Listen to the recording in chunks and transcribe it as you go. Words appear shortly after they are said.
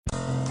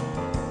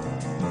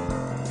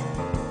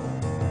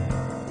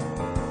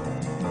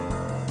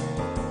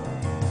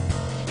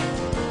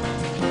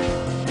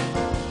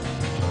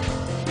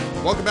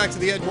Welcome back to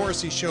the Ed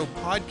Morrissey Show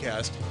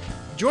podcast.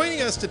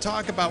 Joining us to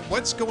talk about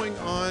what's going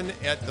on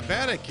at the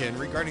Vatican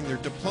regarding their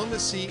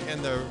diplomacy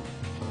and the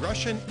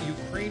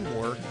Russian-Ukraine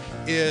war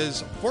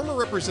is former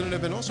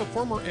representative and also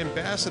former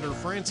ambassador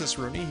Francis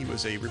Rooney. He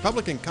was a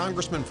Republican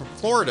congressman from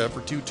Florida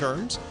for 2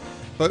 terms,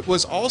 but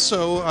was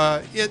also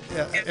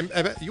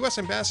U.S.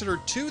 ambassador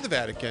to the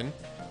Vatican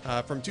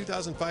from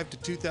 2005 to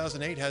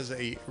 2008, has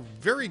a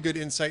very good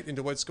insight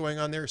into what's going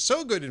on there.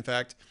 So good, in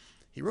fact,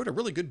 he wrote a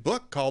really good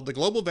book called The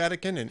Global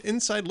Vatican, an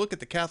inside look at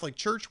the Catholic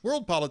Church,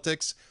 world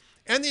politics,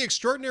 and the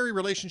extraordinary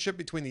relationship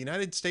between the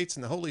United States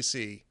and the Holy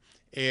See.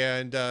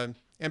 And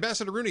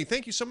Ambassador Rooney,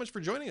 thank you so much for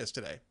joining us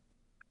today.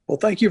 Well,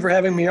 thank you for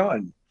having me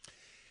on.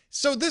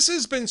 So this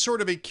has been sort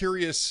of a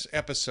curious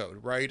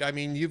episode, right? I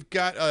mean, you've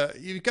got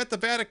the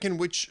Vatican,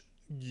 which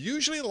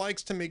usually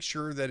likes to make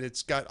sure that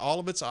it's got all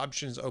of its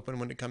options open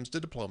when it comes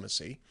to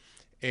diplomacy.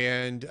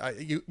 And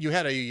you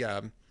had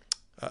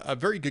a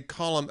very good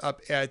column up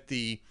at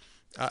the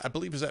I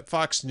believe it was at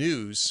Fox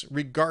News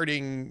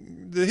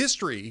regarding the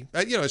history,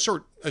 a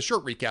short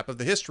recap of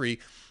the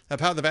history of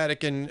how the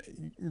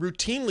Vatican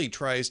routinely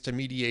tries to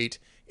mediate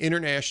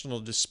international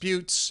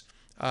disputes.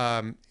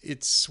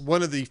 It's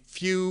one of the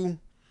few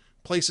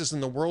places in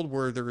the world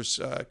where there's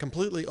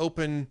completely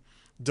open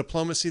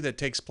diplomacy that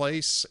takes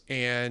place.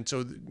 And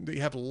so they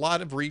have a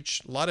lot of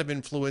reach, a lot of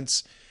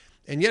influence.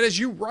 And yet, as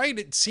you write,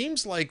 it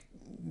seems like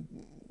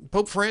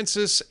Pope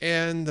Francis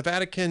and the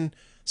Vatican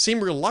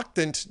seem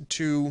reluctant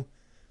to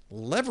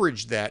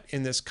leverage that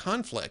in this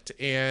conflict.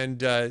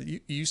 And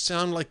you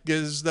sound like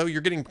as though you're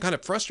getting kind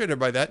of frustrated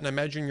by that. And I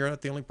imagine you're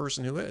not the only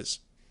person who is.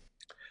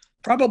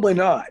 Probably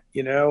not.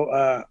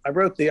 I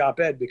wrote the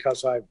op-ed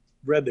because I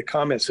read the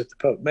comments that the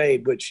Pope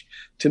made, which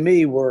to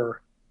me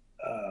were,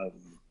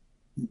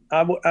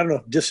 I don't know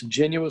if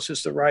disingenuous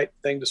is the right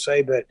thing to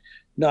say, but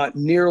not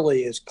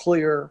nearly as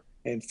clear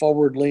and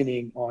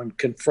forward-leaning on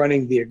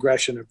confronting the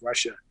aggression of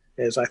Russia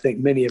as I think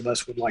many of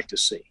us would like to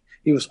see.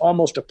 He was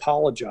almost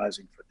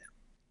apologizing for them.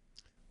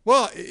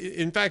 Well,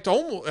 in fact,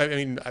 almost, I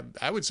mean,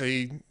 I would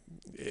say,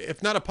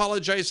 if not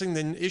apologizing,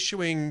 then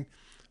issuing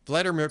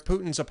Vladimir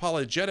Putin's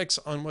apologetics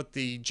on what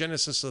the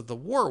genesis of the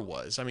war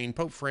was. I mean,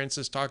 Pope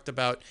Francis talked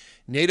about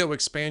NATO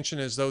expansion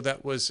as though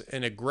that was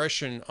an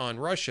aggression on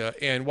Russia.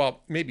 And while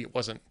maybe it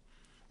wasn't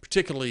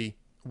particularly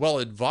well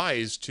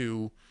advised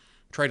to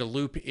try to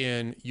loop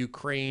in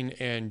Ukraine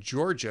and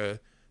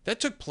Georgia, that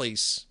took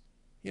place,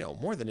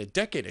 more than a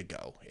decade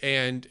ago.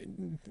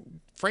 And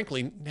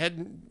frankly,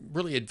 hadn't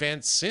really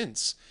advanced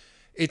since.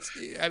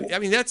 I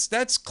mean,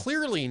 that's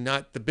clearly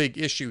not the big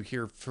issue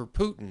here for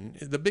Putin.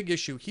 The big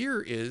issue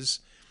here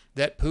is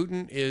that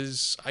Putin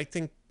is, I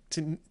think,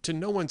 to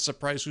no one's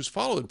surprise who's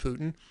followed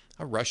Putin,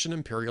 a Russian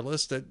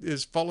imperialist that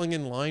is falling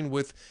in line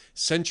with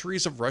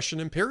centuries of Russian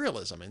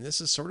imperialism. And this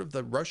is sort of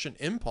the Russian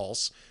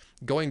impulse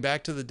going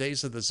back to the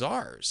days of the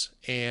czars.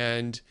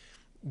 And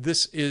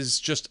this is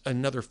just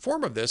another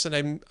form of this.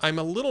 And I'm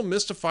a little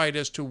mystified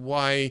as to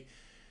why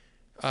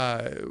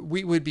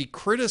we would be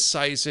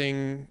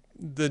criticizing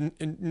the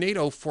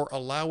NATO for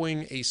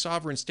allowing a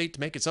sovereign state to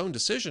make its own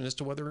decision as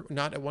to whether or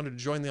not it wanted to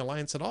join the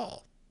alliance at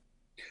all.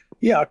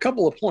 Yeah, a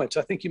couple of points.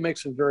 I think you make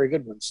some very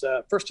good ones.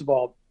 First of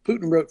all,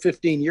 Putin wrote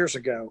 15 years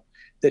ago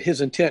that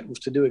his intent was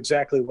to do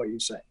exactly what you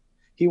say.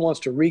 He wants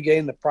to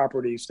regain the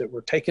properties that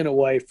were taken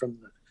away from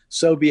the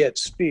Soviet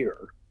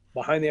sphere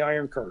behind the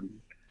Iron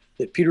Curtain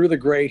that Peter the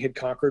Great had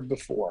conquered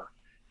before.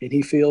 And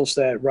he feels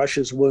that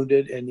Russia's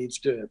wounded and needs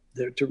to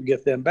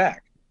get them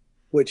back,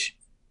 which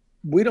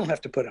we don't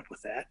have to put up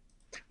with that.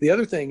 The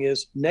other thing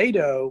is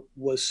NATO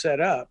was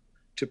set up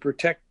to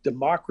protect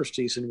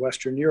democracies in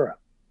Western Europe.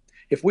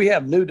 If we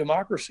have new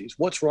democracies,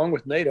 what's wrong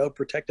with NATO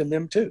protecting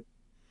them too?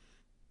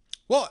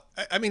 Well,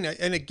 I mean,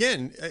 and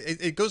again,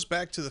 it goes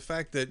back to the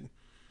fact that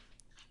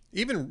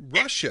even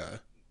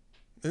Russia,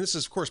 and this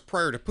is, of course,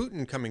 prior to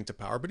Putin coming to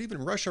power, but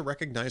even Russia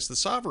recognized the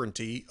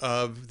sovereignty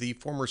of the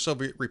former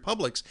Soviet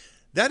republics.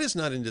 That is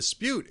not in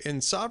dispute,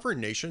 and sovereign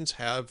nations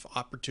have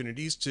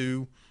opportunities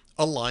to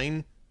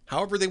align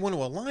however they want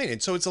to align.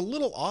 And so it's a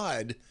little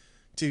odd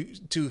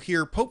to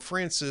hear Pope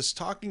Francis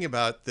talking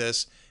about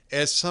this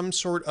as some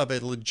sort of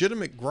a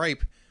legitimate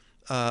gripe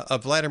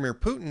of Vladimir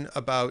Putin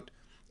about,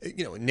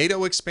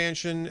 NATO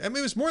expansion. I mean,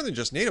 it was more than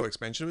just NATO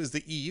expansion. It was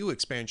the EU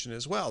expansion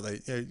as well.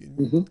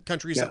 The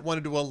countries that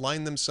wanted to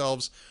align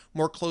themselves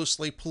more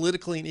closely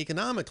politically and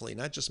economically,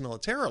 not just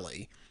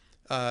militarily.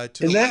 And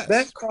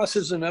that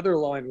crosses another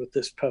line with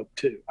this Pope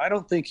too. I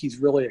don't think he's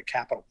really a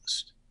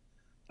capitalist.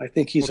 I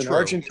think he's an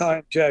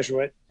Argentine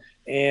Jesuit.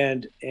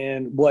 And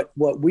what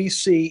we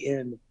see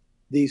in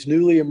these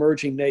newly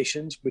emerging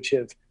nations, which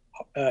have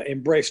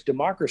embraced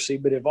democracy,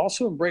 but have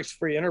also embraced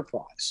free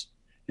enterprise,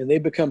 and they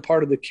become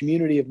part of the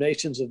community of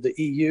nations of the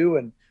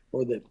EU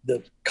or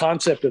the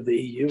concept of the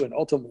EU and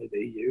ultimately the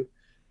EU.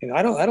 And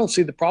I don't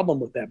see the problem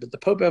with that, but the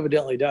Pope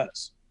evidently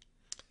does.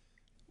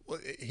 Well,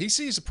 he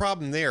sees a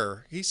problem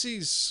there. He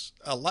sees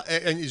a lot,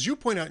 and as you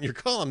point out in your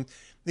column,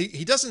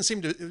 he doesn't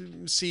seem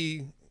to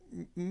see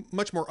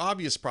much more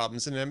obvious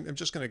problems. And I'm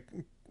just going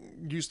to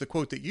use the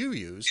quote that you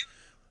use.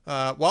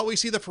 While we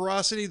see the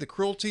ferocity, the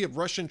cruelty of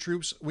Russian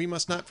troops, we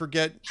must not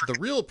forget the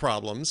real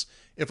problems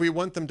if we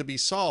want them to be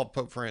solved,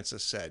 Pope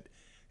Francis said.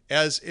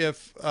 As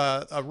if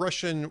a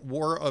Russian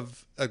war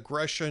of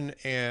aggression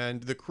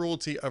and the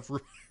cruelty of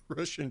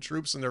Russian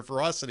troops and their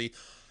ferocity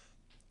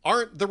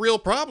aren't the real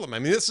problem. I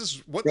mean, this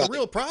is what the Right.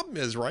 real problem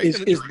is, right?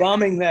 Is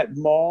bombing that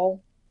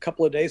mall a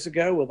couple of days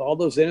ago with all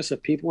those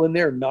innocent people in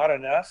there not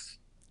enough?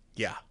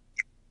 Yeah.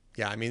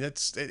 Yeah. I mean,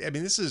 it's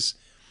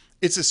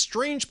a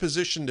strange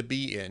position to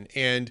be in.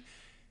 And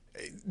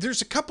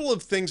there's a couple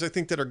of things I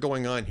think that are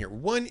going on here.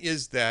 One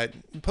is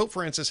that Pope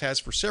Francis has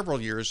for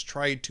several years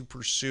tried to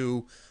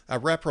pursue a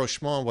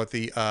rapprochement with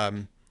the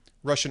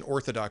Russian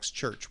Orthodox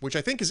Church, which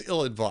I think is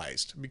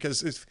ill-advised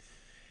because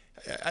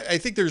I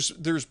think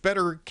there's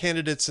better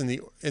candidates in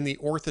the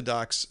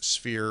Orthodox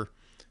sphere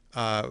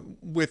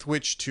with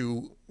which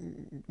to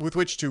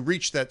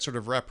reach that sort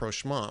of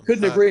rapprochement.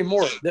 Couldn't agree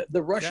more.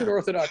 The Russian Yeah.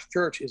 Orthodox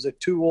Church is a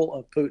tool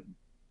of Putin.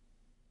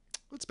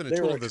 It's been a They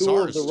tool are of a the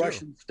tool of czars the too.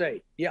 Russian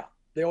state. Yeah,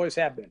 they always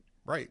have been.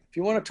 Right. If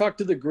you want to talk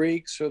to the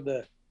Greeks or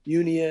the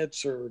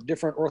Uniates or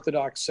different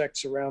Orthodox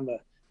sects around the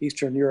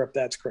Eastern Europe,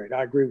 that's great.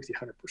 I agree with you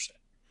 100%.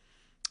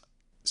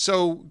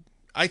 So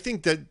I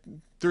think that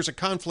there's a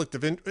conflict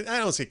of I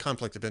don't say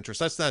conflict of interest.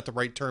 That's not the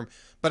right term,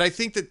 but I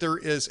think that there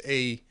is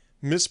a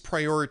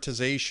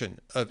misprioritization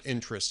of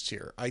interests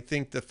here. I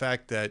think the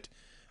fact that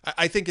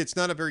I think it's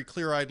not a very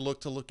clear-eyed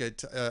look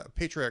at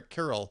Patriarch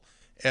Kirill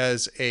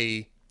as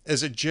a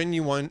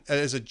genuinely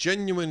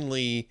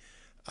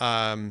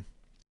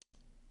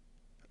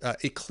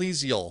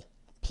ecclesial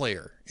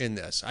player in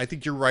this. I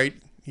think you're right.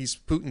 He's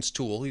Putin's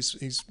tool. He's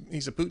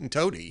a Putin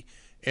toady,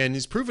 and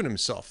he's proven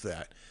himself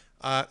that.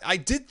 I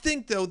did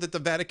think, though, that the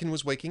Vatican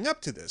was waking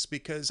up to this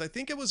because I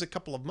think it was a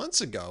couple of months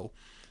ago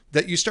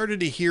that you started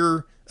to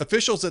hear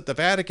officials at the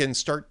Vatican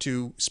start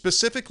to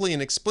specifically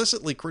and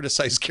explicitly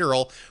criticize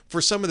Kirill for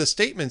some of the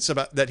statements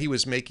about that he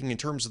was making in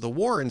terms of the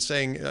war and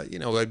saying,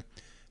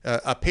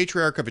 a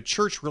patriarch of a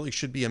church really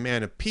should be a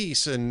man of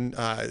peace, and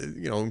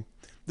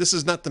this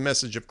is not the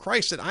message of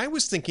Christ. And I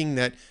was thinking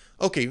that,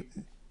 okay,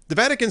 the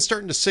Vatican's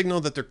starting to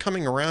signal that they're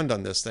coming around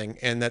on this thing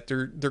and that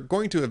they're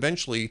going to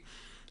eventually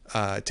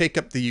take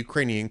up the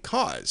Ukrainian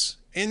cause.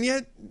 And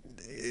yet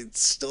it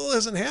still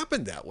hasn't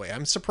happened that way.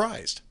 I'm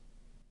surprised.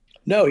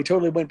 No, he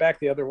totally went back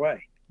the other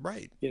way.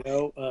 Right.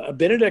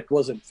 Benedict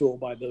wasn't fooled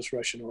by those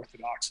Russian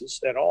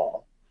Orthodoxes at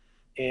all.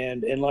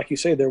 And like you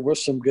say, there were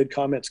some good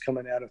comments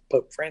coming out of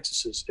Pope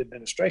Francis's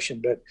administration,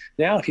 but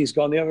now he's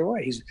gone the other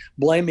way. He's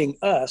blaming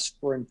us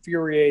for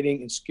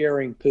infuriating and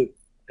scaring Putin.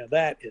 Now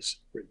that is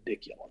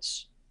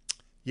ridiculous.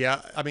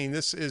 Yeah, I mean,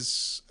 this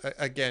is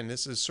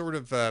sort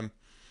of,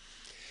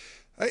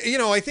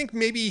 I think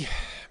maybe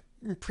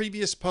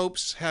previous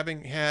popes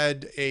having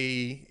had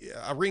a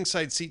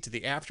ringside seat to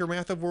the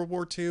aftermath of World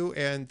War II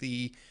and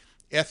the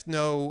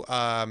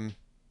ethno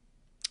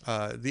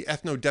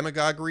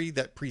demagoguery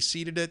that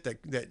preceded it,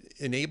 that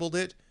enabled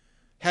it,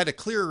 had a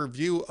clearer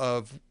view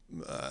of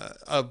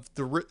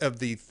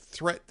the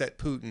threat that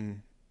Putin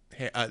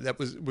that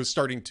was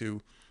starting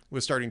to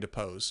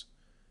pose.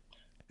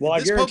 Well,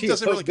 This I guarantee Pope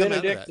doesn't Pope really come out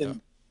of Benedict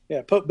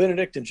that, Pope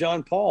Benedict and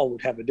John Paul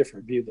would have a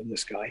different view than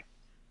this guy.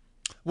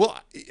 Well,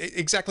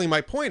 exactly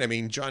my point. I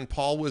mean, John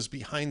Paul was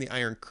behind the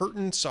Iron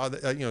Curtain, saw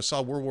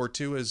World War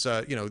II as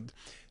saw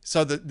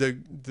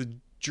the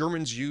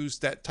Germans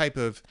used that type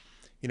of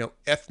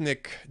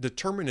ethnic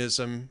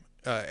determinism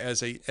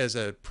as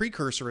a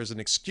precursor, as an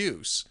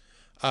excuse.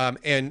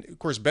 And of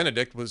course,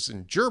 Benedict was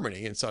in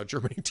Germany and saw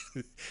Germany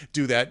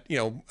do that,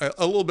 a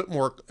little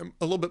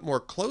bit more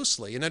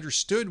closely, and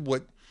understood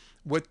what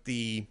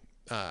the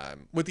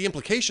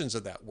implications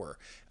of that were.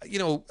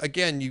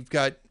 Again, you've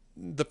got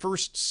the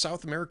first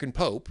South American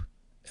Pope,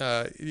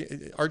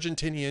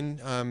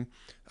 Argentinian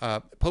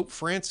Pope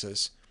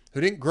Francis, who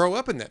didn't grow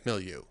up in that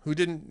milieu, who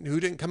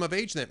didn't come of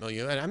age in that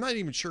milieu, and I'm not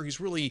even sure he's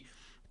really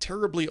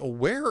terribly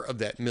aware of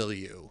that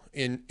milieu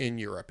in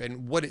Europe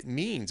and what it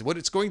means, what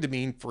it's going to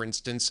mean, for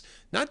instance,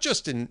 not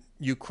just in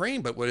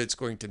Ukraine, but what it's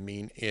going to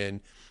mean in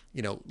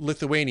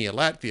Lithuania,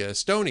 Latvia,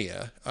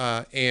 Estonia,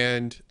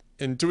 and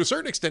to a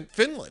certain extent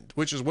Finland,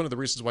 which is one of the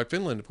reasons why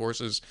Finland, of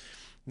course, is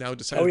now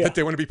decided that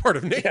they want to be part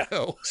of NATO.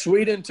 Yeah.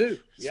 Sweden too.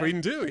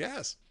 Sweden too,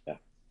 yes. Yeah.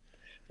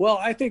 Well,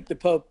 I think the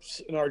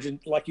Pope's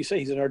like you say,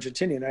 he's an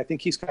Argentinian. I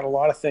think he's got a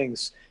lot of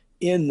things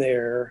in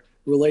there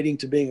relating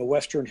to being a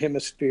Western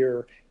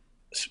Hemisphere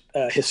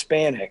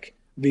Hispanic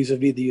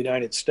vis-a-vis the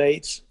United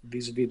States,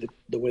 vis-a-vis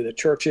the way the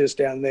church is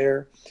down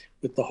there,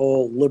 with the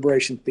whole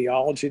liberation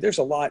theology. There's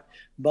a lot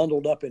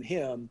bundled up in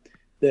him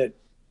that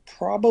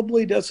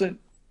probably doesn't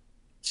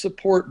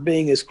support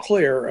being as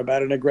clear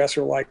about an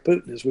aggressor like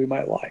Putin as we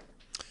might like.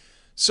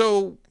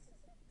 So,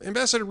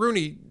 Ambassador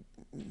Rooney,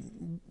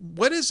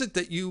 what is it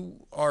that you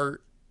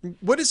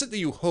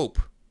hope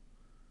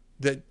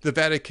that the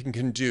Vatican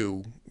can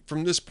do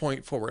from this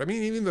point forward? I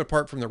mean, even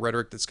apart from the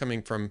rhetoric that's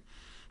coming from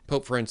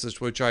Pope Francis,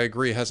 which I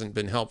agree hasn't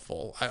been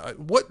helpful.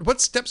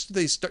 What steps do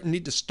they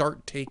need to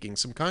start taking?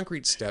 Some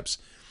concrete steps,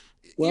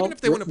 well, even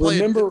if they want to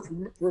play.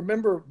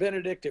 Remember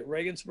Benedict at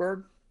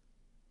Regensburg?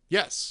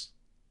 Yes.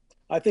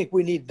 I think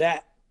we need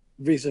that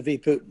vis-a-vis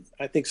Putin.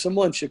 I think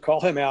someone should call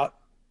him out,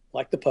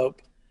 like the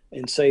Pope,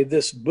 and say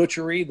this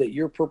butchery that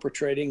you're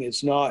perpetrating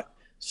is not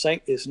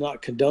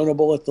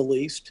condonable at the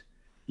least.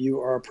 You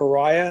are a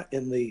pariah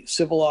in the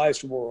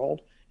civilized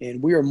world,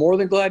 and we are more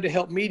than glad to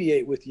help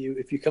mediate with you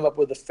if you come up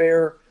with a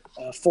fair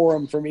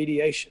forum for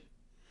mediation.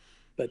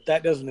 But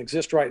that doesn't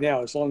exist right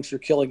now as long as you're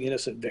killing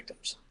innocent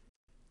victims.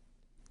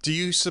 Do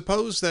you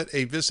suppose that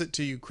a visit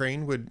to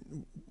Ukraine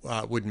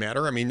would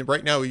matter? I mean,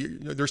 right now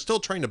they're still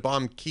trying to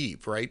bomb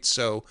Kyiv, right?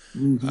 So,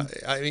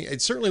 I mean,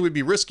 it certainly would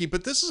be risky.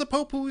 But this is a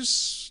pope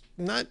who's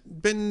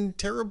not been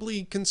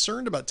terribly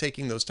concerned about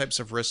taking those types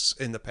of risks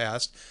in the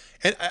past.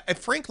 And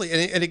frankly,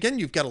 and again,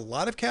 you've got a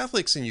lot of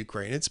Catholics in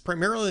Ukraine. It's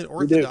primarily an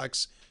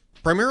Orthodox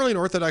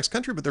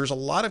country, but there's a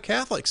lot of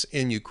Catholics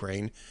in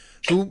Ukraine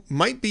who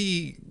might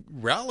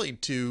rally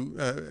to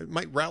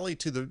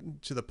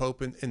the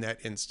Pope in that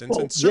instance.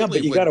 Well, and certainly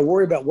but you got to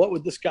worry about what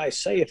would this guy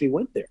say if he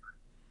went there.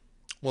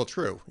 Well,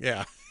 true,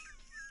 yeah.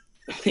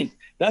 I mean,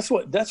 that's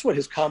what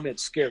his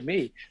comments scared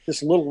me.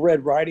 This Little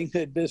Red Riding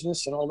Hood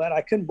business and all that.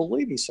 I couldn't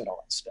believe he said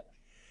all that stuff.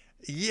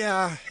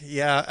 Yeah.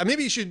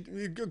 Maybe you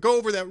should go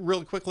over that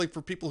really quickly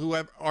for people who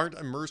aren't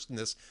immersed in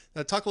this.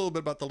 Talk a little bit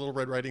about the Little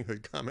Red Riding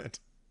Hood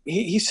comment.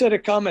 He said a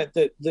comment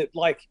that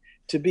like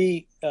to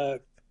be.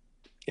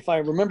 If I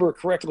remember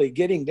correctly,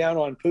 getting down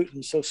on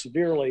Putin so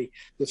severely,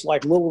 it's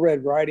like Little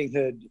Red Riding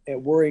Hood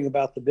and worrying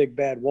about the big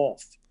bad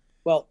wolf.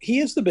 Well, he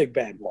is the big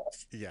bad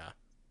wolf. Yeah.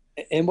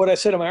 And what I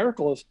said in my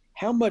article is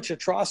how much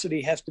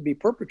atrocity has to be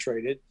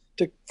perpetrated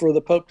for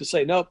the Pope to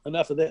say, nope,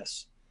 enough of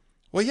this.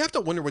 Well, you have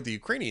to wonder what the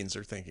Ukrainians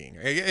are thinking.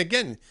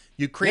 Again,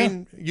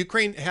 Ukraine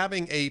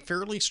having a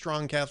fairly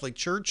strong Catholic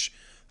Church,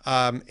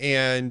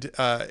 and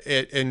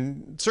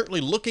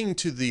certainly looking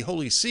to the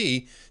Holy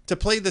See to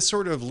play the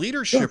sort of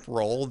leadership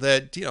role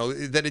that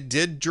it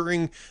did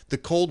during the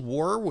Cold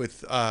War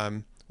with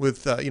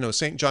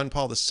St. John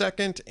Paul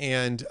II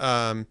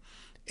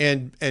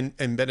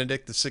and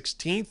Benedict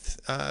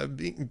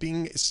XVI,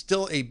 being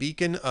still a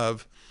beacon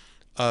of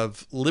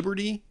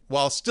liberty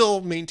while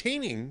still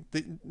maintaining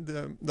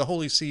the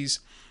Holy See's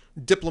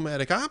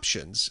diplomatic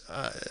options.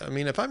 I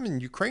mean, if I'm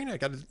in Ukraine, I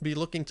got to be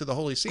looking to the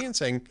Holy See and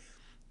saying,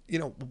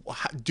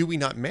 do we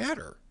not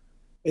matter?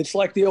 It's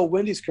like the old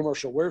Wendy's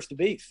commercial. Where's the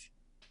beef?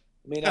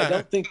 I mean, I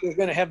don't think we're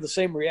going to have the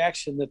same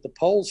reaction that the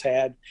Poles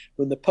had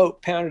when the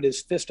Pope pounded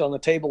his fist on the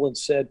table and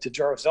said to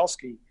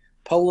Jaruzelski,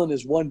 Poland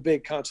is one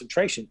big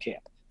concentration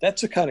camp.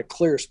 That's the kind of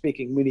clear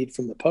speaking we need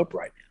from the Pope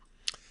right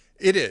now.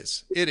 It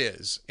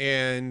is.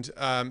 And,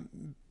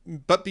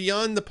 but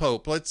beyond the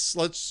Pope,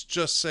 let's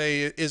just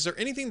say, is there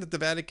anything that the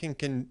Vatican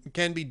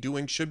can be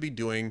doing, should be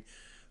doing,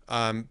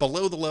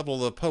 below the level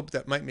of the Pope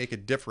that might make a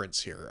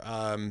difference here?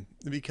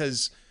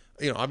 Because,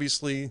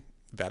 obviously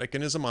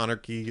Vatican is a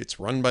monarchy. It's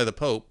run by the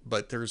Pope,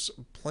 but there's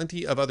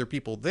plenty of other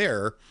people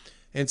there,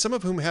 and some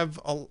of whom have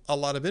a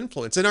lot of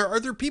influence. And are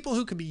there people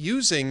who could be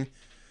using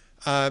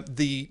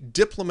the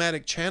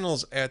diplomatic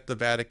channels at the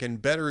Vatican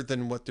better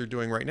than what they're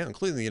doing right now,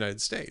 including the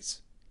United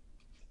States?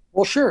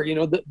 Well, sure.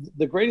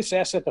 The greatest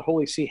asset the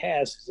Holy See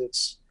has is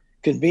its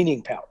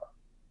convening power,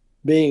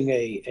 being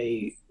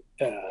a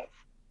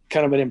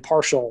kind of an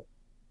impartial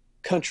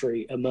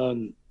country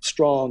among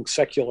strong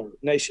secular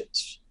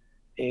nations.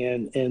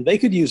 And they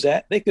could use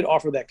that. They could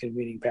offer that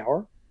convening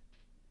power.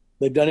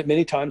 They've done it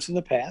many times in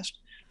the past.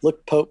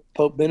 Look,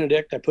 Pope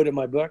Benedict, I put in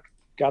my book,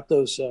 got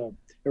those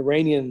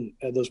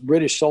those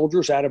British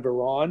soldiers out of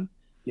Iran,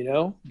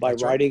 by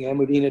writing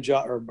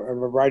Ahmadinejad or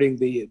writing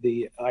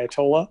the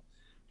Ayatollah.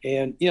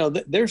 And,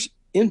 there's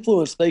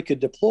influence they could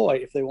deploy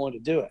if they want to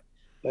do it.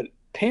 But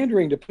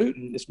pandering to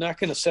Putin is not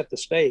going to set the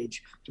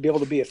stage to be able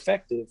to be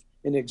effective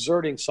in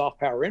exerting soft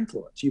power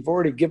influence. You've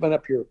already given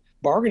up your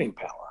bargaining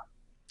power.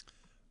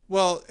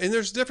 Well, and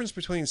there's a difference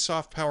between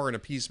soft power and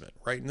appeasement,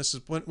 right? And this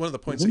is one of the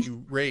points that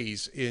you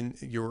raise in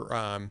your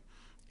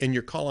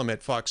column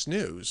at Fox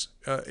News,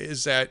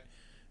 is that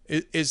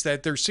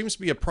there seems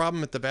to be a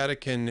problem at the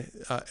Vatican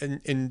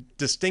in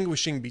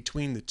distinguishing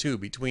between the two,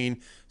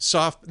 between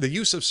the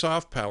use of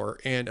soft power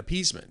and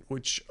appeasement,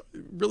 which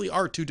really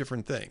are two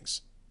different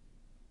things.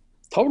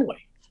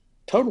 Totally.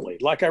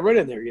 Like I read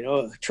in there,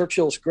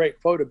 Churchill's great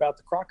quote about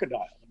the crocodile.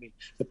 I mean,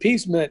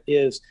 appeasement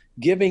is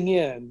giving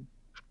in,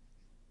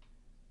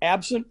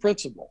 absent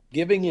principle,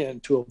 giving in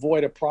to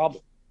avoid a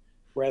problem.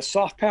 Whereas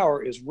soft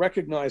power is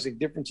recognizing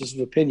differences of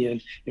opinion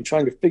and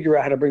trying to figure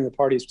out how to bring the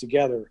parties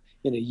together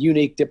in a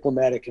unique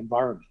diplomatic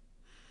environment.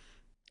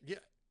 Yeah.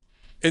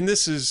 And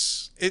this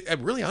is,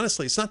 really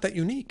honestly, it's not that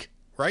unique,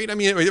 right? I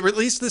mean, or at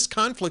least this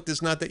conflict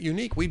is not that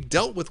unique. We've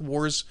dealt with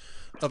wars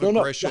of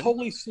aggression. The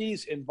Holy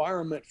See's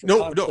envienviment for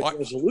conflict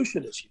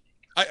resolution is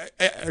unique.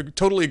 I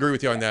totally agree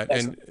with you on that.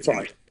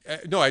 Sorry.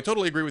 No, I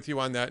totally agree with you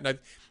on that. And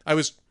I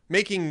was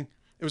making,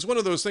 it was one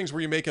of those things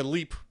where you make a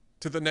leap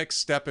to the next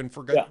step and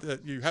forget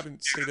that you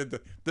haven't stated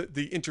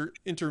the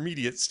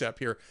intermediate step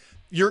here.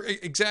 You're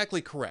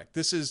exactly correct.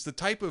 This is the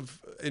type of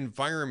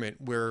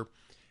environment where,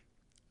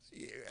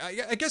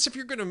 I guess if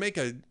you're going to make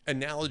an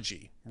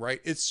analogy, right,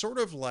 it's sort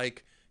of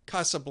like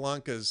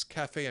Casablanca's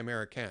Cafe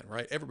Americain,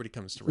 right? Everybody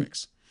comes to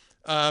Rick's.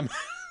 Um,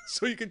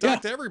 so you can Yeah.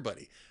 talk to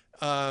everybody.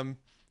 And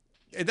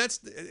that's,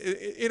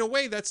 in a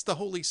way, that's the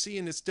Holy See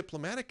in its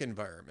diplomatic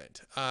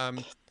environment.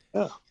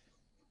 Yeah.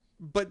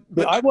 But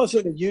I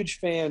wasn't a huge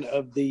fan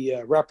of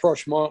the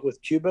rapprochement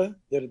with Cuba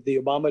that the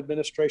Obama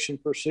administration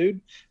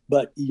pursued.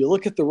 But you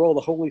look at the role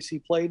the Holy See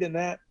played in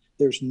that,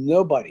 there's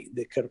nobody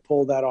that could have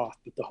pulled that off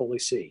but the Holy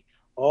See.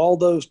 All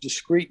those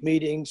discreet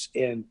meetings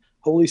and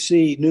Holy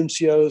See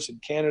nuncios in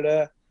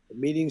Canada, the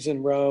meetings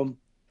in Rome,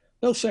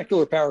 no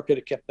secular power could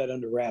have kept that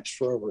under wraps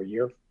for over a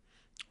year.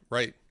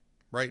 right,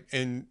 right.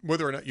 And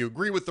whether or not you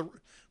agree with the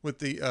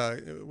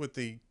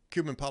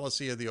Cuban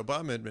policy of the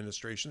Obama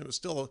administration, it was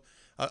still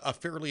a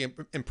fairly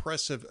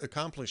impressive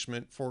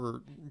accomplishment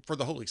for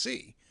the Holy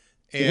See.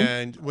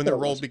 And when their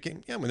role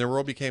became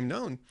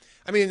known,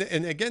 I mean,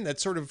 and again,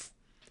 that sort of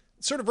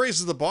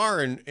raises the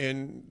bar,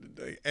 and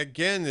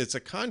again, it's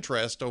a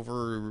contrast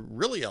over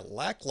really a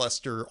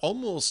lackluster,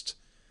 almost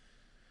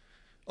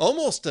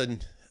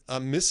a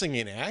missing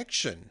in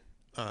action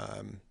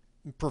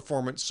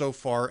performance so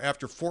far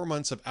after 4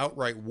 months of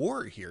outright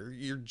war here.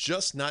 You're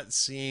just not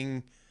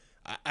seeing.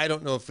 I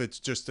don't know if it's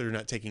just they're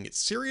not taking it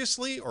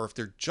seriously or if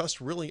they're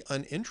just really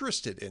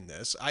uninterested in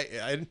this.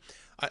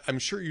 I'm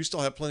sure you still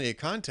have plenty of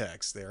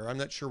contacts there. I'm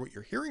not sure what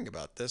you're hearing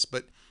about this,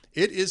 but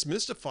it is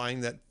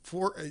mystifying that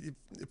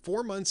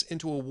 4 months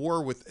into a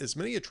war with as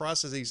many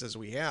atrocities as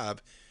we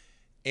have,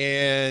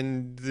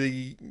 and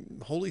the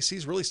Holy See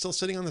is really still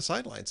sitting on the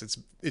sidelines.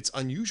 It's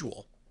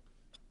unusual.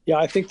 Yeah,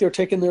 I think they're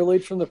taking their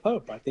lead from the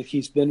Pope. I think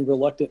he's been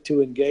reluctant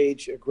to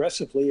engage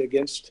aggressively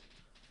against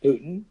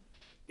Putin.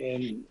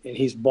 And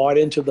he's bought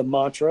into the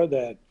mantra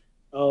that,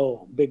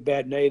 oh, big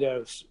bad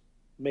NATO's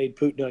made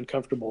Putin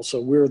uncomfortable, so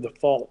we're the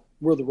fault,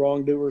 we're the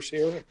wrongdoers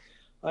here.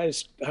 I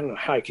don't know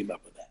how he came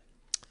up with that.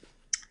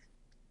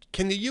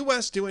 Can the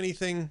U.S. do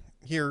anything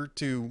here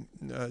to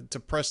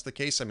press the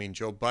case? I mean,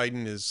 Joe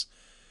Biden is,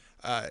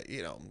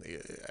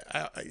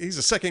 he's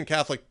a second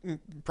Catholic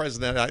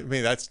president. I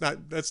mean,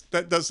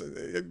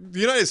 the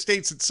United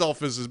States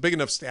itself is a big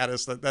enough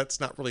status that that's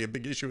not really a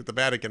big issue with the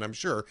Vatican, I'm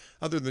sure,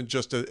 other than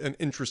just an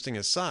interesting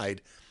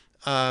aside.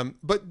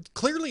 But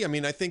clearly, I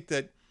mean, I think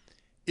that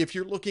if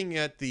you're looking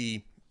at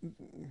the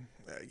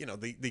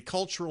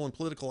cultural and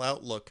political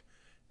outlook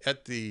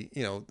at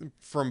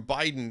from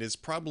Biden is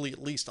probably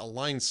at least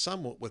aligned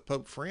somewhat with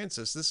Pope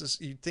Francis.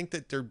 You'd think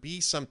that there'd be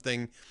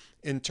something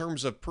in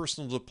terms of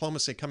personal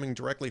diplomacy coming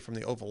directly from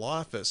the Oval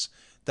Office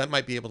that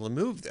might be able to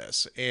move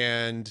this.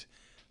 And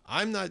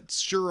I'm not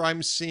sure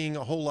I'm seeing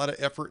a whole lot of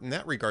effort in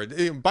that regard.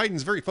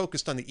 Biden's very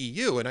focused on the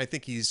EU, and I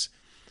think he's,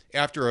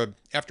 after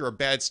a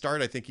bad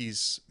start, I think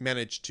he's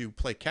managed to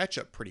play catch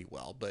up pretty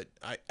well. But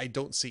I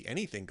don't see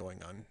anything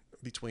going on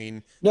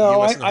between the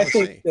U.S. and the I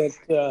Holy think See.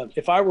 that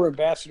if I were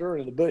ambassador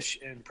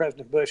and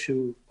President Bush,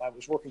 who I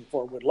was working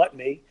for, would let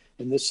me,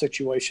 and this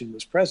situation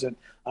was present,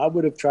 I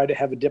would have tried to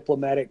have a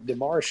diplomatic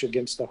démarche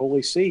against the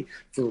Holy See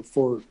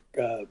for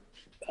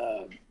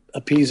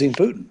appeasing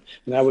Putin.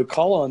 And I would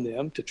call on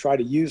them to try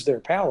to use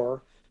their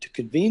power to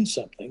convene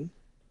something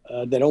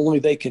that only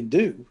they can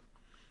do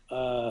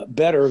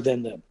better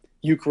than the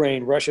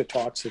Ukraine-Russia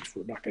talks, which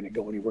were not going to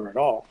go anywhere at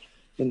all,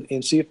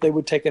 and see if they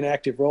would take an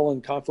active role in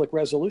conflict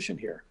resolution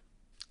here.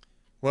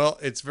 Well,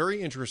 it's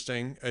very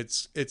interesting.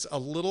 It's a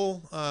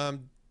little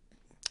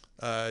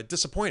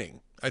disappointing,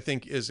 I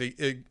think, is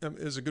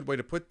a good way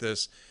to put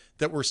this,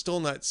 that we're still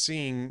not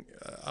seeing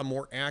a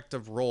more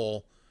active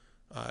role,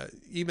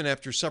 even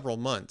after several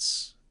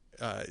months.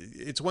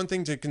 It's one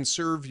thing to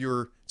conserve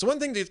your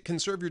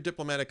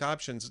diplomatic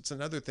options. It's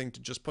another thing to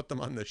just put them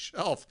on the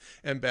shelf,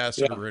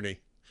 Ambassador Rooney.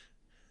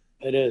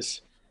 It is.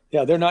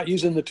 Yeah, they're not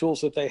using the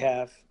tools that they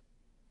have.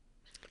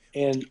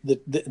 And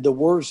the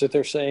words that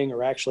they're saying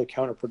are actually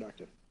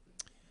counterproductive.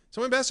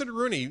 So, Ambassador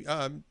Rooney,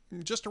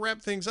 just to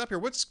wrap things up here,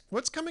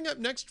 what's coming up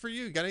next for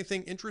you? Got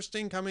anything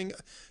interesting coming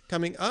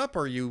up?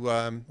 Are you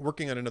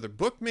working on another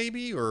book,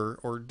 maybe,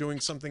 or doing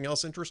something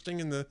else interesting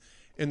in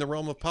the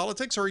realm of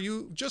politics? Or are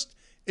you just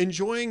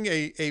enjoying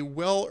a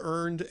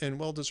well-earned and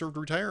well-deserved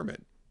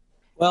retirement?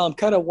 Well, I'm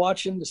kind of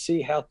watching to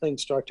see how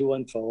things start to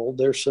unfold.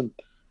 There's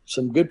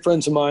some good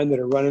friends of mine that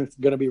are going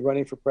to be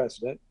running for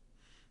president,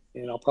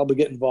 and I'll probably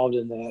get involved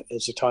in that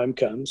as the time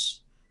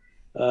comes.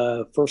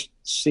 First,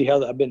 see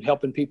how I've been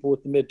helping people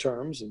with the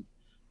midterms, and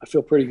I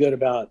feel pretty good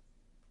about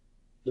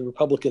the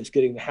Republicans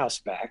getting the House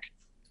back.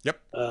 Yep.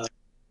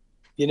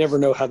 You never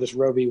know how this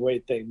Roe v.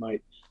 Wade thing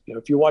might.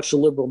 If you watch the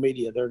liberal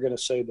media, they're going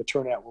to say the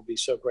turnout will be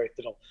so great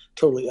that it'll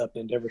totally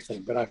upend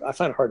everything. But I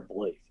find it hard to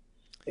believe,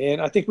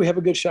 and I think we have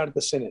a good shot at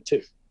the Senate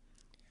too.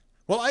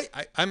 Well,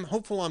 I'm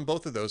hopeful on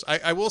both of those.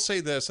 I will say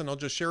this, and I'll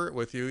just share it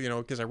with you,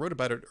 because I wrote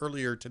about it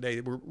earlier today.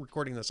 We're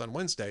recording this on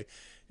Wednesday,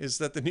 is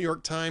that the New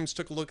York Times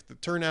took a look at the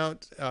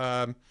turnout.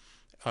 The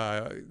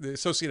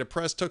Associated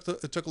Press took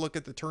a look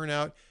at the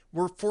turnout.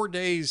 We're 4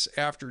 days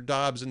after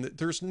Dobbs, and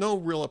there's no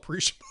real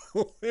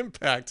appreciable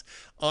impact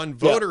on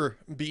voter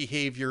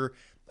behavior.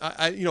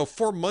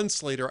 4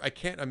 months later, I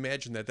can't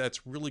imagine that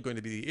that's really going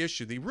to be the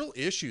issue. The real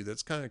issue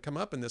that's kind of come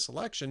up in this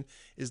election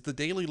is the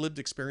daily lived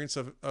experience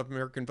of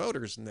American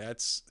voters, and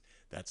that's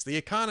the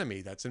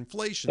economy, that's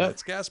inflation,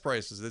 that's gas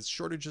prices, that's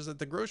shortages at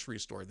the grocery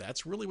store.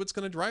 That's really what's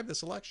going to drive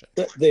this election.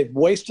 They've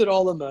wasted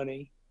all the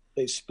money.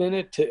 They spent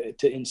it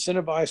to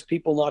incentivize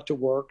people not to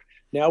work.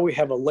 Now we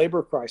have a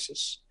labor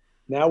crisis.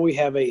 Now we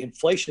have an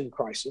inflation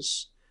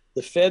crisis.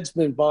 The Fed's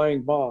been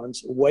buying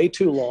bonds way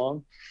too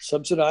long,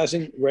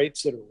 subsidizing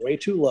rates that are way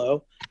too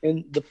low,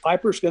 and the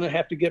piper's going to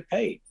have to get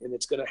paid, and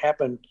it's going to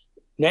happen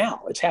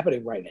now. It's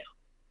happening right now.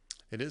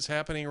 It is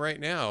happening right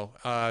now.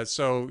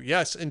 So,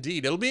 yes,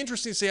 indeed. It'll be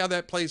interesting to see how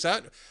that plays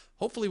out.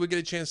 Hopefully we get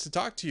a chance to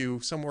talk to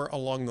you somewhere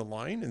along the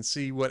line and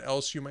see what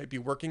else you might be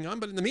working on.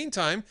 But in the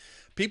meantime,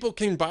 people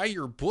can buy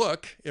your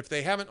book if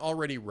they haven't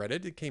already read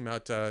it. It came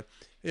out,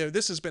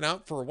 this has been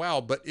out for a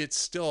while, but it's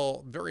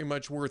still very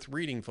much worth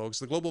reading, folks.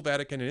 The Global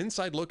Vatican, an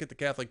inside look at the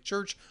Catholic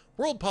Church,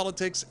 world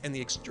politics, and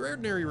the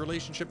extraordinary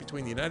relationship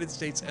between the United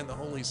States and the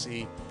Holy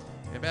See.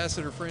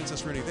 Ambassador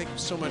Francis Rooney, thank you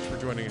so much for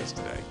joining us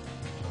today.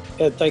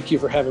 Ed, thank you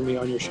for having me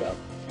on your show.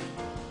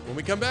 When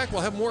we come back,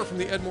 we'll have more from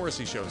the Ed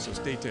Morrissey Show, so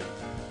stay tuned.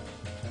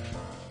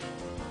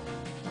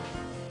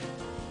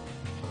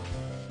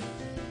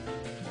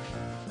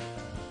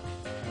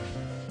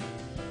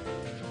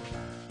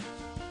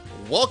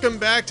 Welcome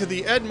back to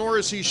the Ed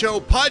Morrissey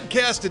Show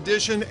podcast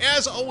edition.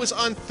 As always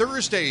on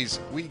Thursdays,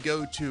 we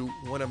go to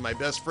one of my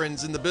best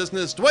friends in the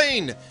business,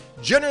 Duane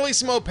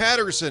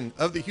Patterson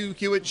of the Hugh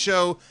Hewitt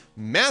Show,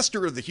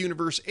 master of the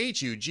Hughiverse,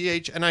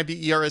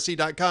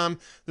 HUGHNIVERSE.com,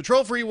 the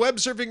troll-free web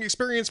surfing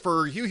experience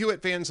for Hugh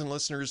Hewitt fans and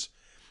listeners.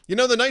 You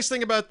know, the nice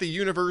thing about the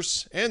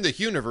universe and the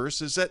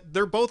Hughiverse is that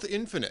they're both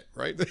infinite,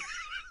 right?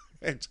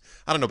 I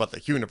don't know about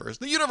the universe.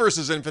 The universe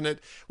is infinite,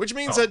 which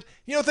means that,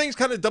 things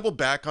kind of double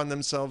back on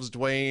themselves,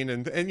 Duane,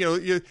 and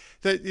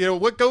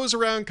what goes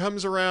around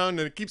comes around,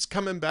 and it keeps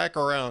coming back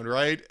around,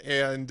 right?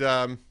 And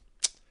Joe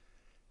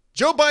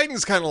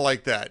Biden's kind of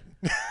like that.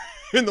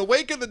 In the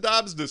wake of the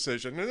Dobbs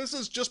decision, and this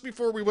is just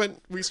before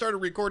we started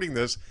recording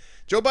this,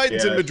 Joe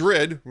Biden's in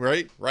Madrid,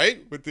 right?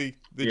 With the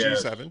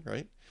G7,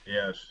 right?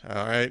 Yes.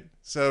 All right.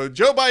 So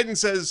Joe Biden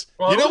says,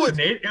 well, it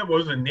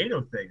was a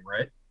NATO thing,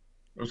 right?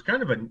 It was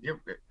kind of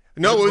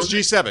No, it was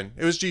G7.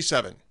 It was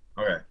G7.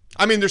 Okay.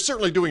 I mean, they're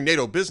certainly doing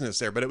NATO business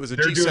there, but it was a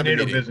G7 doing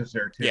NATO meeting. Business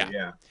there too.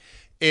 Yeah.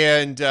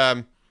 And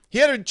he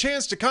had a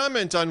chance to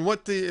comment on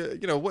what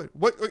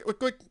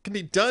what can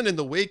be done in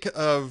the wake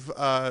of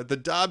the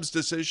Dobbs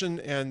decision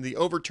and the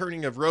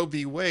overturning of Roe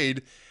v.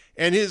 Wade.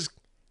 And his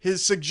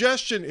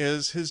suggestion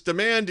is, his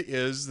demand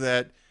is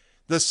that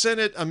the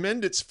Senate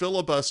amend its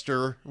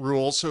filibuster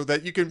rule so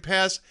that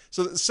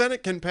the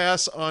Senate can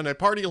pass on a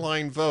party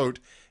line vote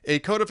a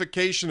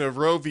codification of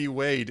Roe v.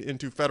 Wade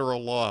into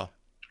federal law.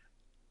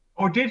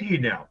 Oh, did he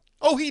now?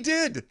 Oh, he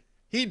did.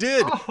 He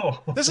did.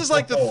 Oh. This is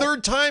like the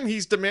third time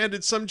he's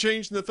demanded some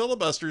change in the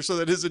filibuster so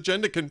that his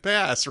agenda can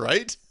pass,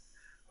 right?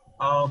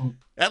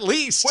 At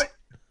least.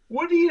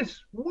 What do you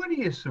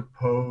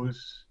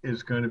suppose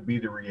is going to be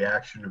the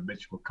reaction of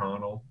Mitch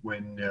McConnell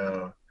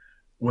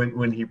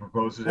when he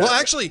proposes Well,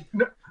 that? Actually,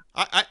 no.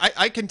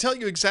 I can tell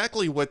you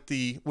exactly what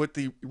the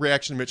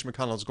reaction of Mitch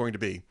McConnell is going to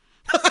be.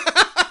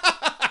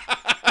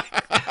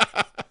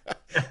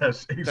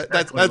 Yes,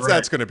 exactly.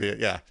 That's going to be it.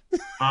 Yeah.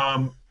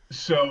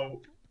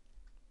 So,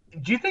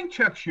 do you think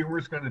Chuck Schumer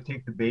is going to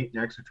take the bait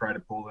next to try to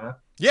pull that?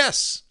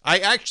 Yes, I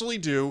actually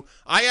do.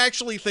 I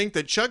actually think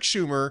that Chuck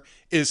Schumer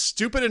is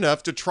stupid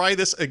enough to try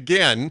this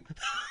again.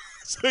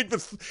 It's like the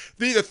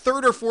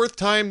third or fourth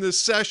time this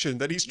session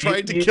that he's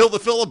tried to kill the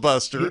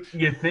filibuster.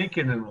 You think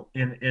in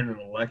an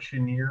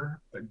election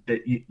year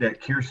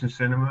that Kirsten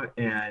Sinema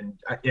and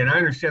I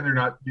understand they're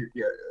not,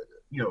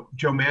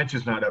 Joe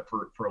Manchin's not up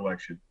for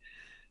election.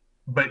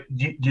 But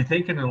do you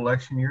think in an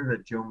election year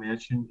that Joe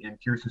Manchin and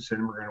Kirsten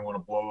Sinema are going to want to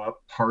blow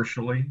up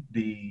partially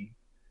the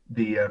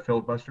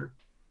filibuster?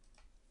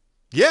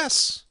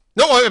 Yes.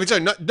 No, I mean,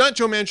 sorry, not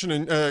Joe Manchin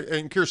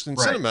and Kirsten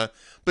Sinema,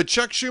 but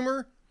Chuck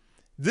Schumer.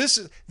 This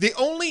is the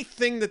only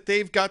thing that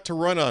they've got to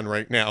run on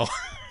right now,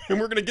 and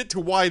we're going to get to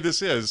why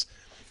this is.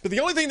 But the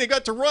only thing they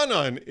got to run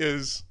on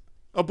is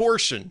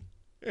abortion,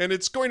 and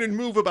it's going to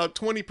move about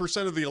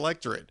 20% of the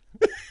electorate.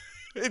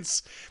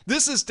 This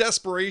is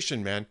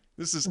desperation, man.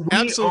 This is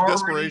absolute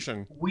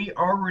desperation. We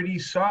already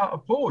saw a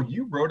poll.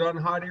 You wrote on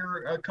Hot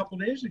Air a couple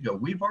days ago.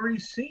 We've already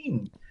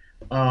seen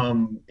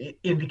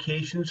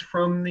indications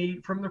from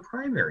the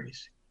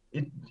primaries.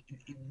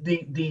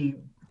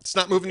 It's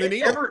not moving the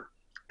needle.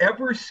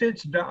 Ever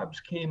since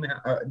Dobbs came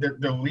out,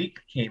 the leak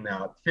came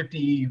out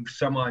 50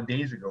 some odd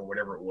days ago,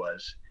 whatever it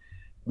was.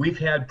 We've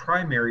had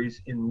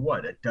primaries in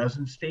a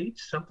dozen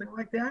states, something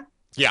like that.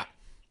 Yeah,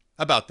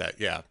 about that.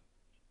 Yeah.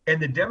 And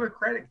the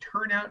Democratic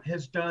turnout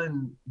has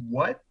done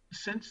what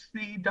since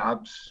the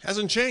Dobbs?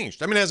 Hasn't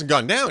changed. I mean, it hasn't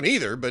gone down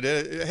either, but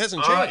it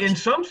hasn't changed. In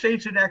some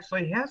states, it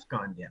actually has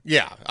gone down.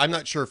 Yeah, I'm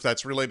not sure if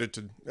that's related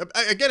to.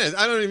 Again,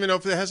 I don't even know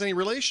if it has any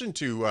relation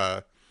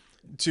to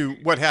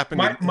what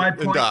happened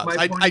in Dobbs.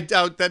 I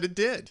doubt that it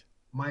did.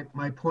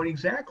 my point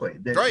exactly.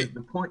 Right.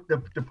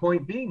 The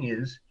point being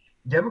is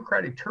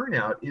Democratic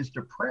turnout is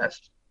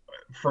depressed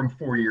from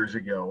 4 years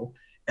ago,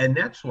 and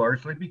that's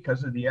largely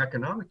because of the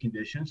economic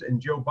conditions and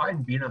Joe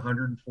Biden being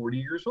 140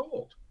 years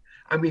old.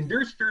 I mean,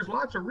 there's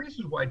lots of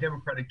reasons why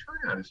Democratic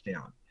turnout is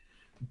down,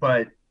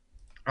 but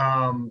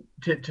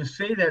to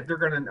say that they're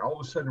going to all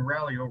of a sudden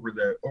rally over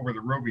the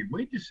Roe v.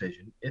 Wade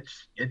decision,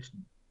 it's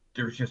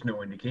there's just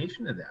no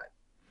indication of that.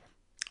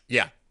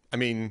 Yeah. I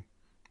mean,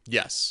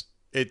 yes.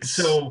 It's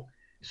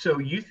So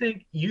you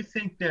think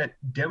that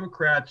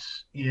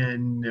Democrats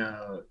in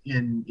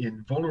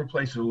vulnerable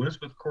places,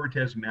 Elizabeth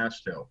Cortez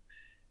Masto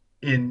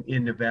in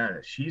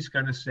Nevada, she's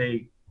going to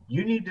say,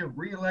 you need to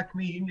reelect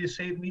me, you need to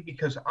save me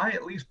because I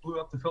at least blew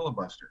up the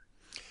filibuster.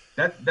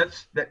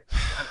 That's that.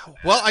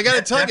 Well, I got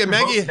to tell you,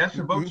 Maggie, that's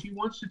the vote she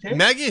wants to take.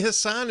 Maggie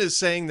Hassan is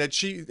saying that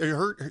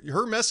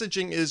her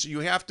messaging is you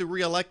have to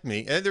reelect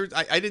me. And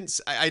I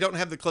don't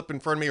have the clip in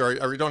front of me,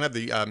 or we don't have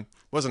the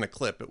wasn't a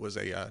clip, it was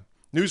a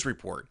news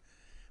report.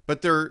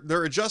 But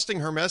they're adjusting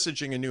her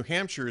messaging in New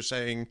Hampshire,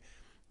 saying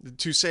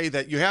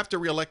that you have to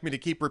reelect me to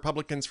keep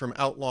Republicans from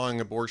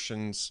outlawing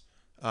abortions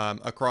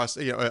across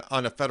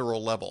on a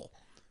federal level.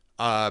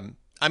 I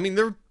mean,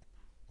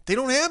 they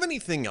don't have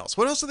anything else.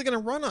 What else are they going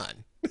to run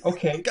on?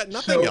 Okay, got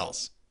nothing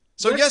else.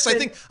 So yes, I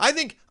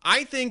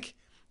think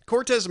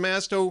Cortez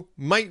Masto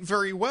might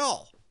very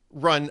well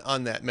run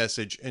on that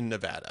message in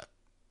Nevada.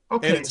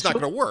 Okay, and it's not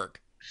going to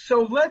work.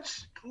 So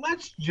let's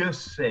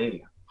just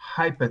say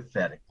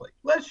hypothetically,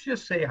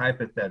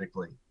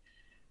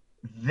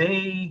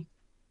 they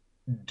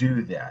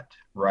do that,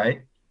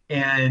 right?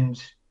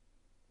 And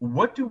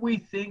what do we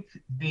think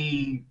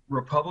the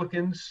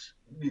Republicans,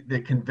 the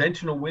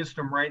conventional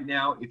wisdom right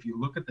now, if you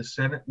look at the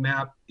Senate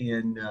map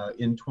in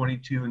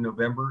 22 in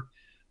November,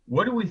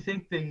 what do we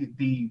think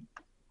the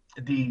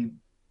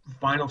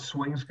final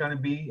swing is going to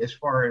be as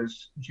far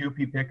as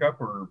GOP pickup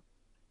or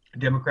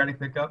Democratic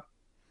pickup?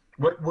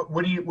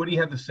 What do you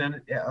have the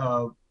Senate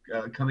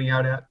coming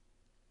out at?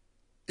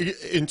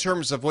 In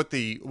terms of what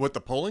the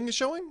polling is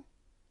showing?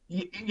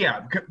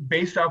 Yeah,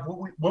 based off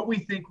what we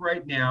think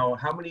right now,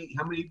 how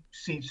many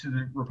seats do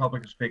the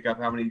Republicans pick up?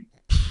 How many?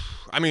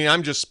 I mean,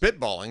 I'm just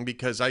spitballing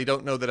because I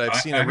don't know that I've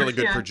seen a really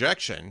good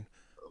projection.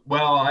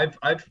 Well,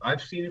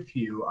 I've seen a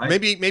few.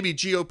 Maybe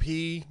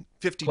GOP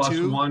 52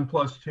 +1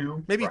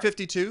 +2. Maybe right.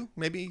 52.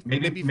 Maybe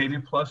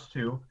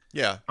 +2.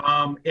 Yeah.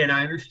 And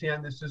I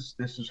understand this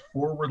is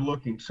forward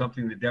looking,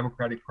 something the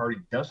Democratic Party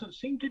doesn't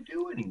seem to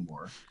do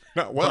anymore.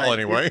 Not well,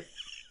 anyway.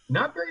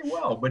 Not very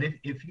well, but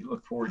if you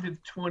look forward to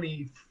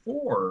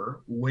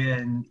 24,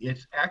 when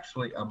it's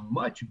actually a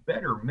much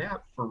better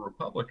map for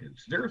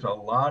Republicans, there's a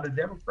lot of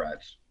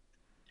Democrats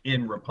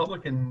in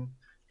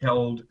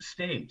Republican-held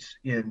states,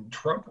 in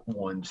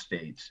Trump-won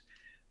states,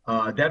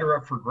 that are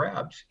up for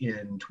grabs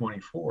in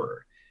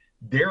 24.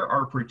 There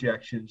are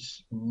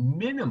projections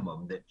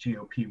minimum that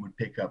GOP would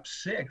pick up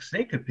 6.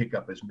 They could pick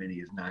up as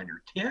many as 9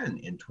 or 10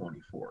 in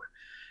 24.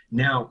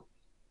 Now,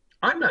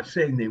 I'm not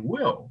saying they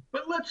will,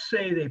 but let's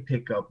say they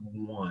pick up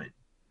 1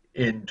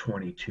 in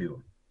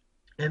 22,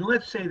 and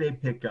let's say they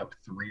pick up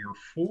 3 or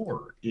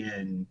 4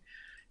 in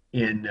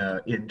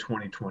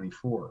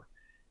 2024.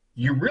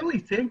 You really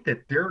think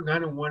that they're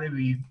going to want to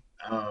be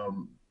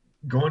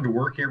going to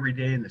work every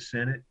day in the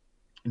Senate,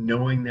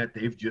 knowing that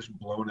they've just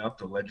blown up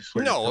the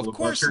legislative filibuster? No, of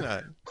course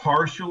not.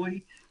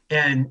 Partially,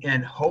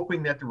 and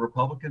hoping that the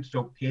Republicans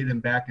don't pay them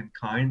back in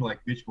kind, like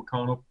Mitch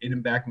McConnell paid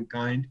them back in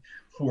kind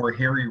for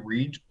Harry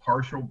Reid's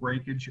partial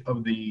breakage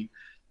of the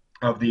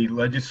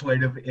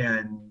legislative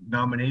and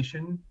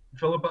nomination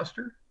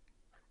filibuster?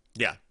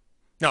 Yeah.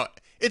 No,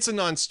 it's a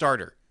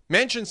non-starter.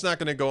 Manchin's not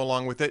going to go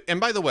along with it. And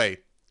by the way,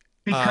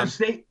 because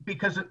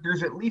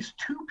there's at least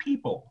 2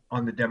 people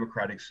on the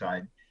Democratic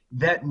side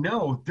that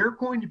know they're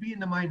going to be in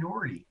the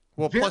minority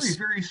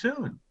very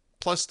soon.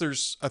 Plus,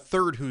 there's a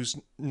third who's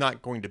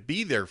not going to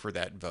be there for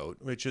that vote,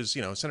 which is,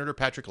 Senator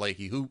Patrick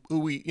Leahy, who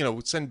we,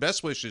 send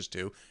best wishes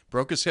to.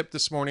 Broke his hip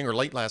this morning or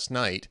late last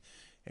night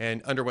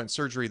and underwent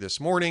surgery this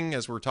morning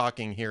as we're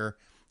talking here.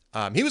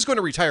 He was going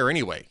to retire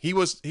anyway.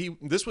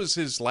 This was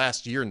his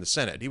last year in the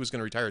Senate. He was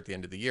going to retire at the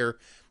end of the year.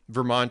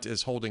 Vermont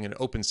is holding an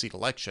open seat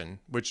election,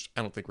 which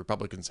I don't think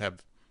Republicans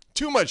have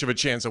too much of a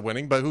chance of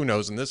winning, but who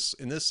knows in this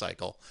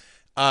cycle.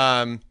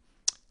 I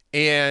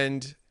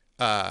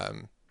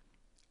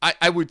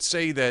would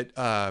say that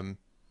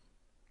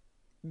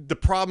the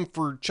problem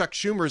for Chuck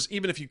Schumer is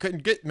even if you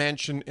couldn't get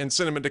Manchin and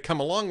Sinema to come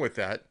along with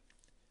that,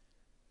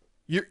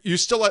 you're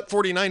still at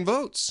 49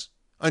 votes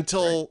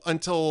until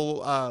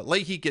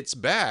Leahy gets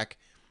back.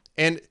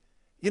 And,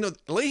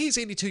 Leahy's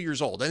 82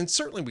 years old, and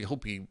certainly we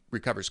hope he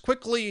recovers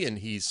quickly and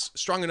he's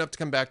strong enough to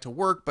come back to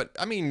work. But,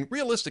 I mean,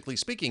 realistically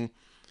speaking,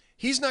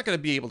 he's not going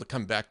to be able to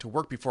come back to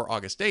work before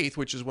August 8th,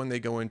 which is when they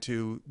go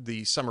into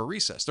the summer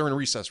recess. They're in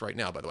recess right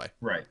now, by the way.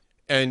 Right.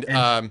 And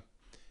after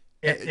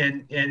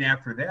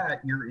that,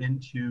 you're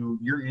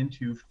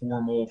into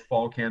formal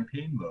fall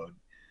campaign mode.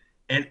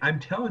 And I'm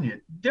telling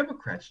you,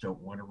 Democrats don't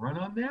want to run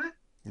on that.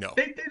 No.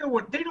 They don't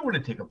want to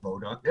take a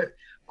vote on it.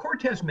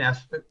 Cortez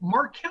Masto,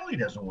 Mark Kelly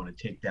doesn't want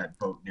to take that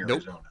vote in Nope.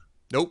 Arizona.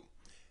 Nope.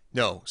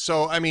 No.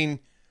 So I mean,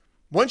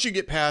 once you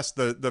get past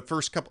the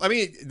first couple, I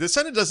mean, the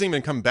Senate doesn't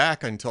even come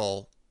back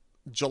until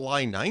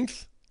July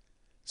 9th.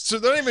 So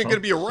they're not even going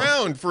to be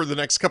around for the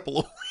next couple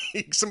of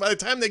weeks. And by the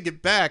time they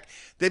get back,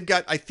 they've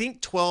got, I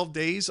think, 12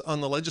 days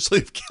on the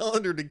legislative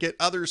calendar to get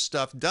other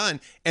stuff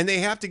done. And they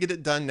have to get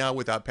it done now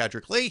without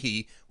Patrick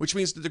Leahy, which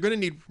means that they're going to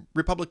need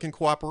Republican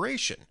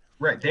cooperation.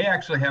 Right. They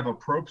actually have a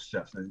probe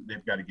stuff that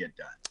they've got to get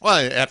done.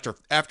 Well,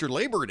 after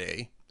Labor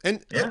Day.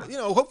 And, Yeah.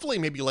 Hopefully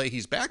maybe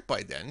Leahy's back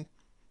by then.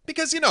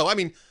 Because, I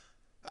mean,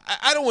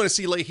 I don't want to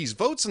see Leahy's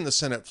votes on the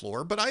Senate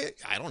floor, but I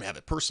don't have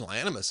a personal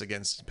animus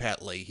against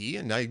Pat Leahy,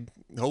 and I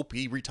hope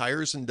he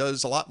retires and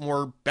does a lot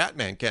more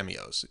Batman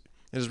cameos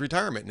in his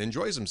retirement and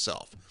enjoys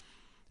himself.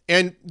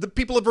 And the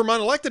people of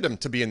Vermont elected him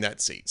to be in that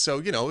seat.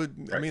 So, right.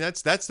 I mean,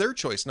 that's their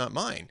choice, not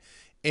mine.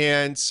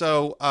 And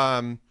so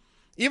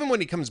even when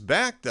he comes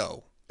back,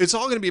 though, it's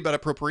all going to be about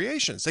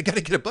appropriations. They got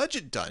to get a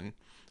budget done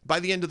by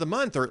the end of the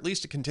month, or at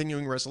least a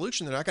continuing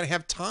resolution. They're not going to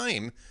have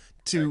time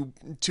to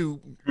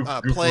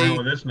play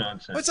with this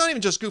nonsense. Well, it's not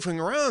even just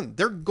goofing around.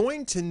 They're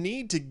going to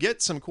need to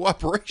get some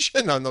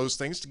cooperation on those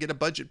things to get a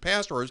budget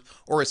passed or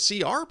a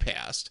CR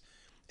passed,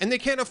 and they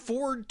can't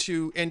afford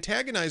to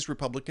antagonize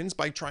Republicans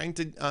by trying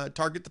to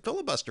target the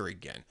filibuster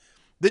again.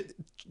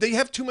 They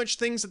have too much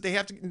things that they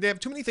have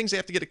too many things they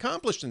have to get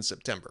accomplished in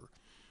September.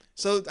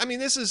 So I mean,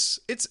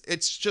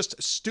 it's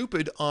just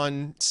stupid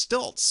on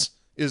stilts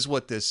is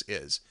what this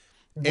is,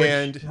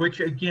 which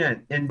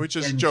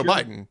is Joe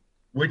Biden.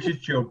 Which is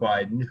Joe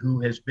Biden,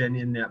 who has been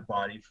in that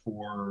body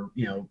for,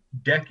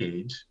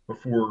 decades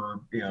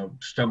before,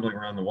 stumbling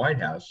around the White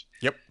House.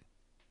 Yep.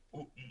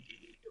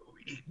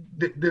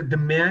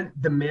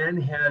 The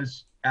man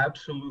has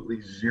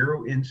absolutely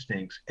zero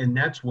instincts, and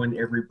that's when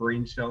every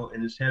brain cell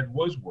in his head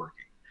was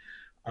working.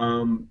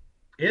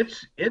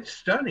 It's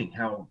stunning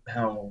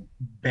how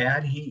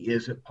bad he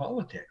is at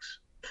politics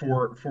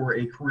for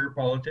a career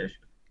politician.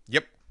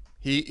 Yep.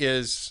 He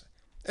is.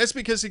 That's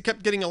because he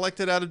kept getting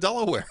elected out of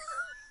Delaware.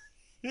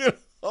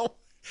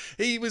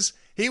 He was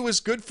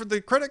good for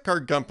the credit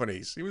card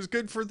companies. He was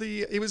good for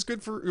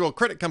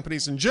credit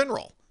companies in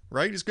general,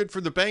 right? He's good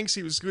for the banks.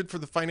 He was good for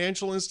the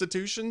financial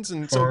institutions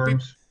and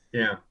farms.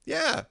 Yeah.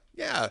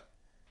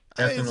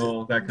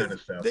 Ethanol, that kind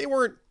of stuff. They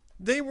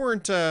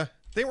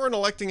weren't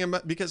electing him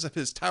because of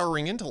his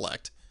towering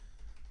intellect.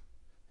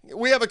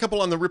 We have a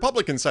couple on the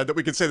Republican side that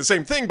we could say the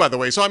same thing, by the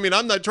way. So I mean,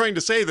 I'm not trying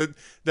to say that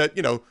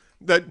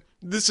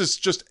this is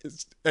just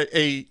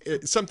a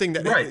something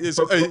that is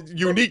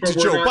unique to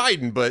Joe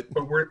Biden, but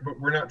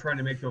we're not trying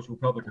to make those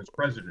Republicans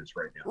presidents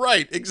right now.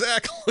 Right,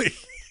 exactly.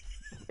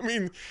 I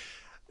mean,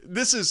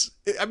 this is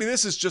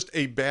just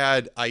a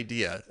bad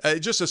idea,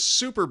 just a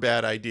super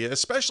bad idea,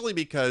 especially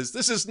because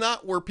this is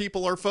not where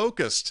people are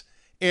focused.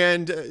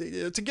 And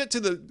to get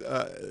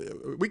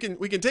to we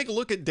can take a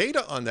look at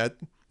data on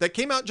that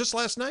came out just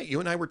last night. You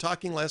and I were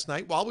talking last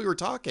night while we were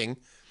talking.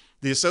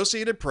 The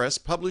Associated Press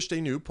published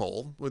a new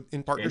poll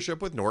in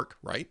partnership with NORC,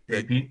 right?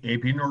 AP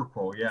NORC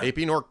poll, yeah. AP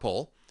NORC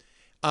poll.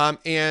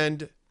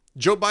 And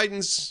Joe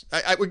Biden's,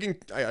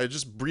 I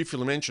just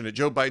briefly mentioned it,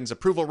 Joe Biden's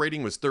approval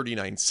rating was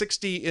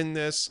 3960 in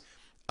this.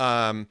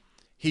 But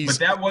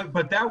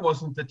that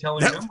wasn't the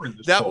telling number in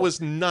this poll. That poll.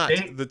 Was not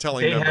the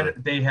telling number.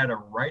 They had a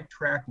right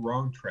track,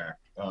 wrong track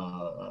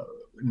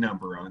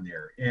number on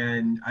there.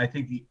 And I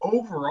think the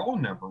overall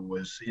number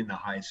was in the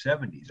high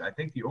 70s. I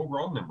think the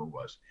overall number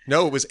was.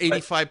 No, it was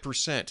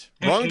 85%.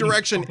 Wrong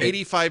direction, okay.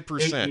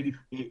 85%.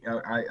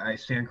 I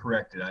stand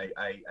corrected.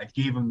 I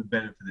gave him the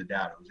benefit of the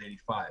doubt. It was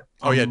 85.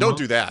 Oh, yeah, don't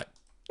do that.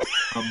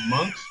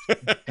 Amongst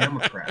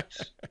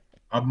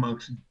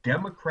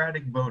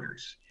Democratic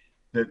voters,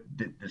 the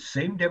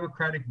same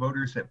Democratic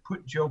voters that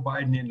put Joe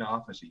Biden into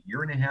office a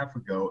year and a half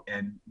ago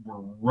and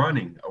were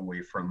running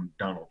away from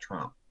Donald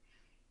Trump.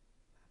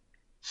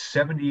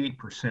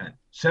 78%,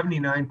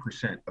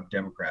 79% of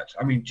Democrats.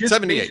 I mean, just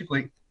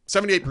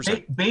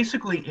 78%.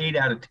 Basically 8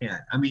 out of 10.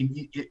 I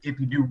mean, if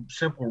you do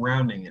simple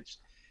rounding, it's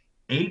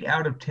 8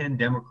 out of 10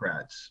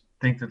 Democrats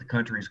think that the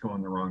country is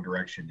going the wrong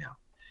direction now.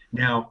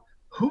 Now,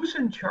 who's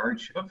in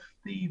charge of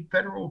the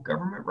federal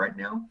government right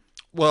now?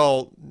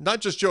 Well, not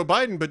just Joe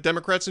Biden, but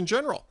Democrats in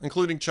general,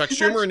 including Chuck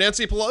Schumer and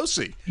Nancy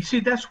Pelosi. You see,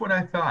 that's what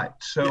I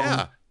thought. So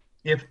yeah.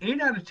 If 8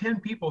 out of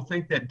 10 people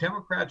think that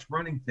Democrats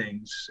running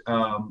things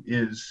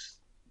is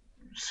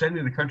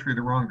sending the country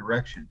the wrong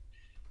direction,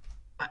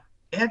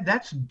 Ed,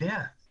 that's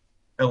death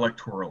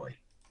electorally.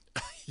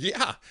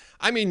 Yeah,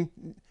 I mean,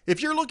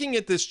 if you're looking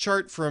at this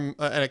chart from,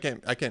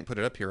 and I can't put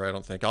it up here. I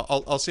don't think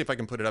I'll see if I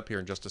can put it up here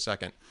in just a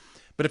second.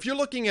 But if you're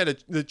looking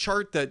at the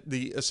chart that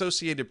the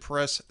Associated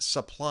Press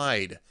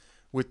supplied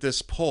with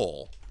this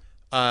poll,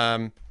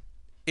 and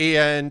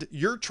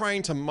you're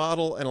trying to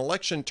model an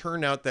election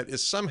turnout that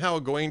is somehow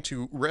going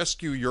to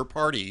rescue your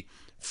party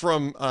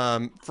from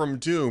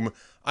doom.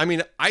 I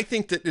mean, I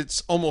think that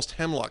it's almost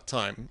hemlock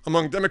time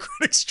among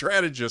Democratic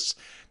strategists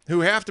who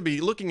have to be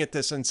looking at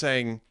this and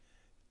saying,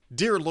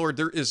 dear Lord,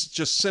 there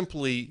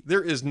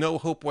is no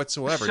hope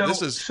whatsoever.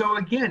 So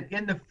again,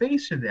 in the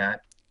face of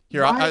that,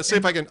 here, I'll see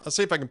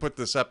if I can put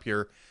this up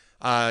here.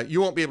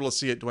 You won't be able to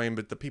see it, Duane,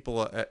 but the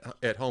people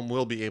at home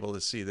will be able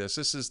to see this.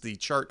 This is the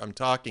chart I'm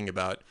talking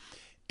about.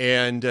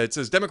 And it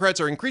says Democrats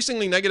are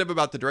increasingly negative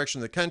about the direction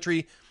of the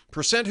country.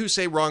 Percent who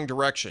say wrong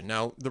direction.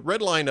 Now, the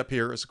red line up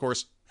here is, of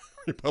course,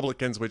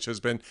 Republicans, which has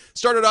been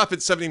started off at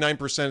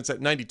 79%. It's at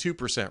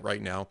 92%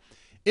 right now.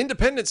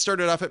 Independents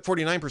started off at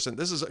 49%.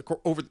 This is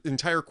over the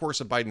entire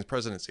course of Biden's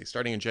presidency,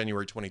 starting in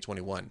January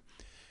 2021.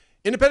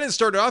 Independents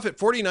started off at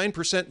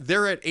 49%.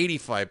 They're at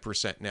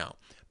 85% now.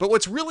 But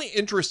what's really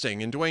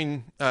interesting, and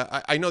Duane,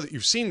 I know that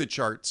you've seen the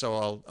chart,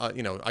 so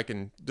I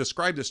can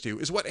describe this to you,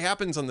 is what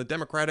happens on the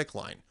Democratic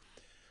line.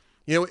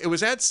 It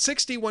was at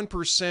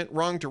 61%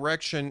 wrong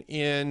direction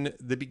in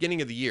the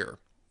beginning of the year,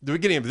 the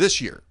beginning of this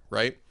year,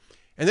 right?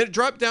 And then it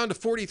dropped down to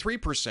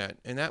 43%,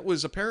 and that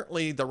was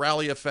apparently the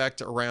rally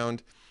effect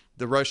around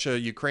the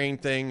Russia-Ukraine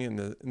thing in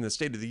the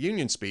State of the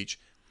Union speech.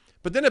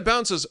 But then it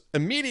bounces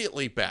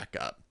immediately back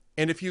up.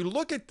 And if you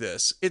look at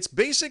this, it's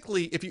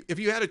basically, if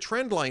you had a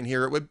trend line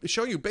here, it would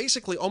show you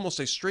basically almost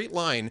a straight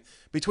line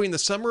between the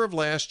summer of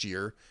last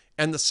year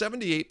and the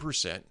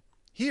 78%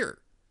 here.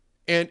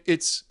 And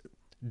it's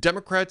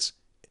Democrats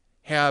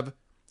have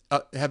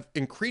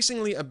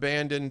increasingly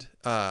abandoned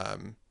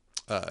Joe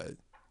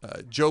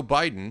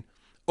Biden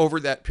over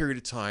that period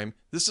of time.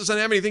 This doesn't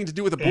have anything to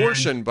do with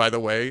abortion, by the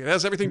way. It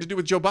has everything to do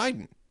with Joe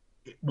Biden.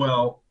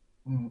 Well,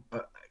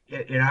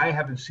 and I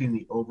haven't seen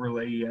the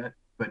overlay yet,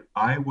 but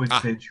I would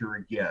venture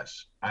a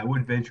guess. I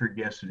would venture a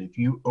guess that if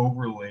you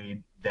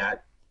overlaid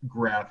that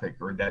graphic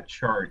or that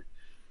chart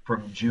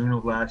from June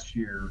of last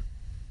year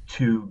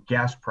to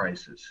gas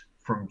prices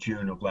from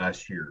June of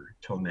last year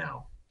till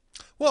now.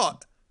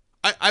 Well,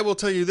 I will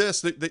tell you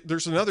this, that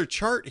there's another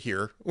chart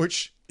here,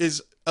 which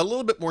is a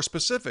little bit more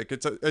specific.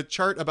 It's a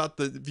chart about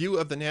the view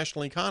of the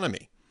national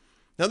economy.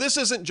 Now, this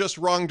isn't just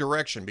wrong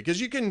direction,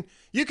 because you can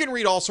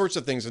read all sorts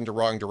of things into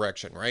wrong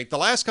direction, right? The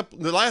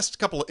last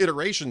couple of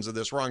iterations of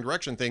this wrong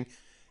direction thing,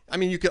 I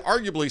mean, you could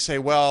arguably say,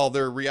 well,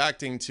 they're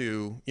reacting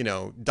to,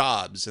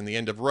 Dobbs and the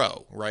end of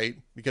Roe, right?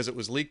 Because it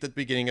was leaked at the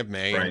beginning of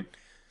May. Right.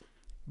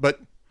 But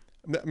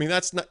I mean,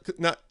 that's not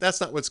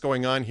what's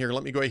going on here.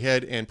 Let me go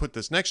ahead and put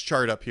this next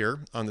chart up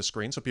here on the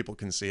screen so people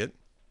can see it.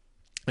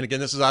 And again,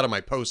 this is out of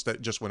my post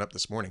that just went up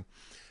this morning.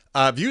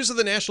 Views of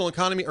the national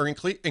economy are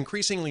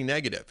increasingly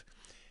negative.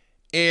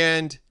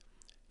 And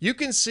you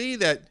can see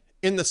that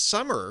in the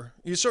summer,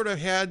 you sort of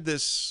had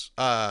this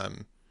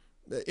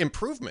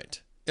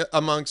improvement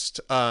amongst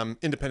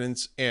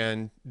independents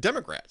and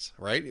Democrats,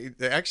 right?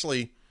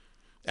 Actually,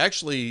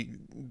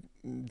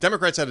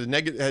 Democrats had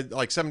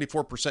like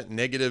 74%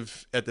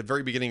 negative at the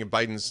very beginning of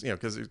Biden's,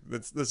 because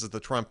this is the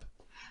Trump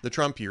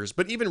years.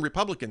 But even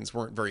Republicans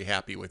weren't very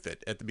happy with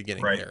it at the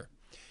beginning there.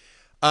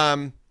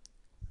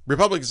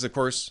 Republicans, of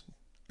course,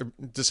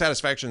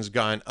 dissatisfaction has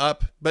gone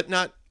up, but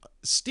not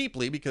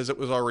steeply because it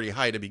was already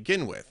high to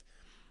begin with.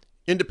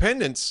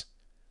 Independents,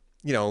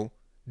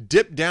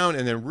 dipped down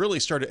and then really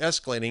started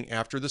escalating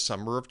after the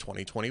summer of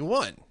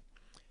 2021.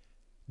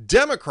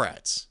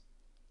 Democrats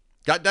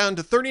got down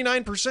to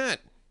 39%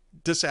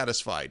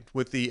 dissatisfied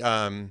with the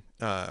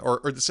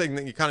or saying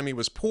that the economy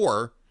was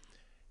poor,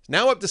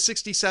 now up to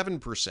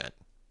 67%.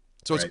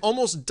 So it's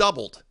almost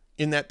doubled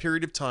in that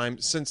period of time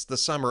since the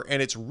summer,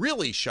 and it's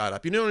really shot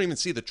up. You don't even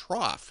see the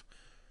trough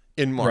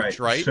in March,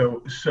 right?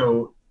 So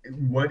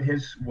what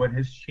has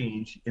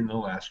changed in the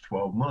last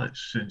 12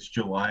 months since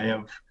July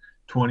of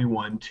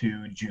 21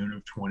 to June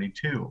of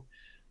 22?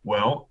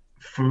 Well,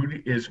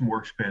 food is more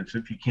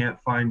expensive. You can't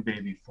find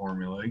baby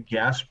formula.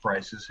 Gas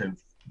prices have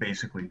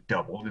basically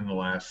doubled in the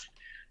last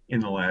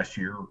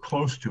year, or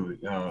close to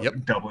it,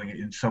 doubling it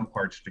in some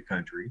parts of the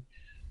country.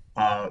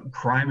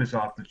 Crime is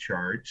off the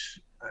charts.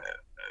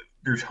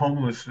 There's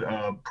homeless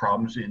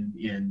problems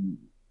in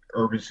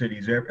urban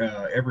cities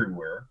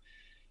everywhere.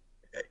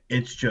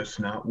 It's just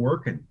not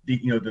working.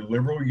 The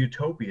liberal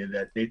utopia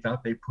that they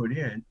thought they put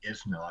in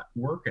is not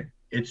working.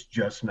 It's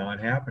just not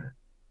happening.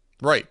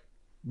 Right.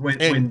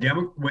 When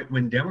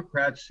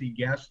Democrats see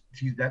gas,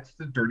 that's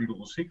the dirty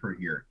little secret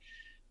here.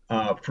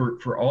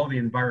 For all the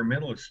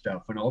environmentalist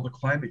stuff and all the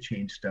climate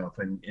change stuff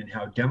and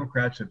how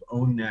Democrats have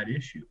owned that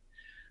issue.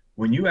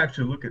 When you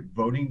actually look at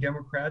voting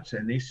Democrats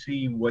and they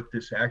see what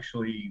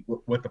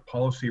the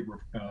policy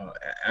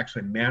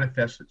actually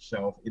manifests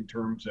itself in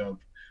terms of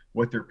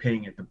what they're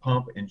paying at the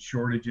pump and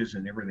shortages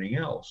and everything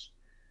else,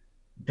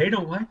 they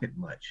don't like it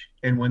much.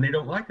 And when they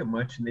don't like it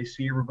much and they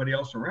see everybody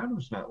else around them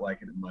is not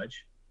liking it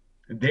much,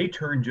 they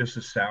turn just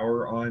as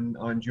sour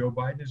on Joe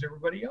Biden as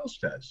everybody else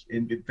does.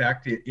 In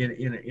fact,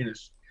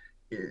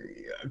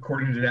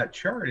 according to that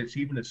chart, it's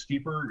even a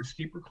steeper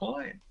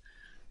climb.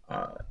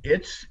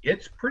 It's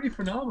pretty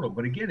phenomenal.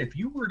 But again, if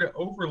you were to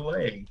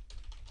overlay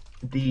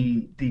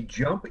the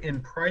jump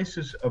in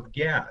prices of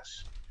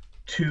gas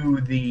to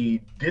the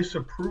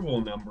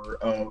disapproval number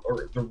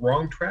or the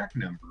wrong track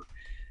number,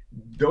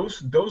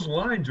 those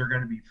lines are going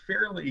to be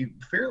fairly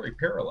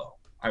parallel,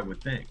 I would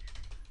think.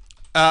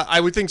 I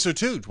would think so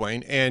too,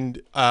 Duane.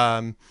 And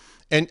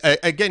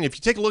again, if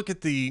you take a look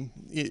at you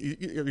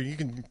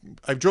can.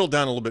 I've drilled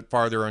down a little bit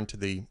farther into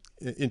the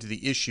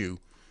issue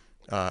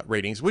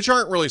ratings, which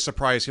aren't really a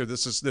surprise here.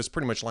 This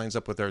pretty much lines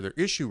up with their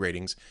issue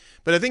ratings.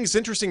 But I think it's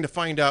interesting to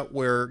find out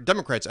where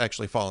Democrats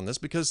actually fall in this,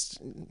 because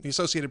the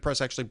Associated Press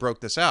actually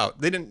broke this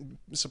out. They didn't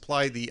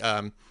supply the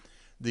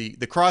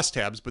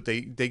crosstabs, but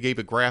they gave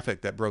a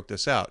graphic that broke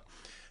this out.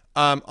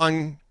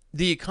 On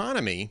the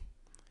economy,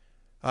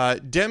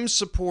 Dems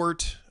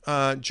support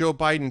Joe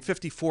Biden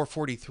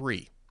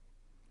 54-43.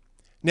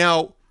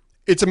 Now,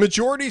 it's a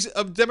majority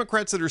of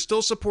Democrats that are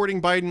still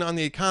supporting Biden on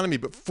the economy,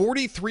 but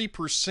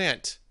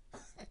 43%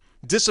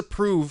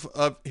 disapprove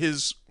of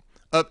his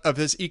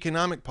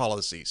economic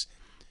policies.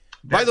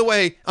 By the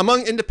way,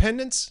 among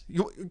independents,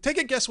 take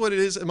a guess what it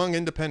is among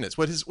independents.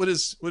 What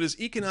his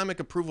economic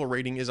approval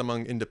rating is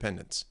among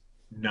independents?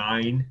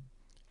 9.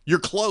 You're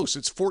close.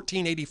 It's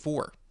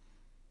 1484.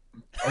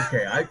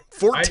 Okay,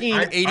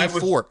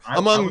 1484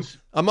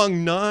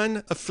 among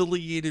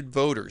non-affiliated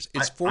voters.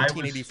 It's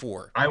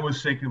 1484. I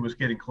was thinking it was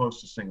getting close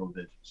to single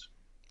digits.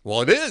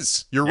 Well, it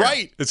is. You're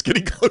right. It's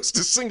getting close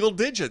to single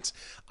digits.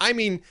 I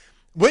mean,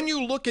 when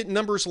you look at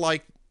numbers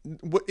like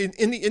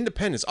in the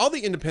independents, all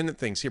the independent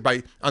things here,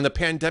 on the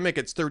pandemic,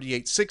 it's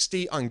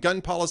 3860. On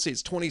gun policy,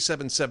 it's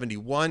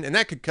 2771, and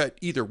that could cut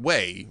either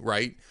way,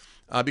 right?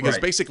 Because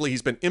basically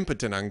he's been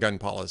impotent on gun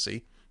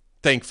policy,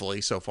 thankfully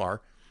so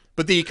far.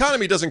 But the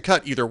economy doesn't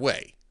cut either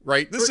way,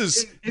 right? This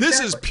is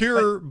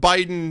pure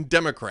Biden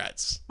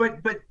Democrats. But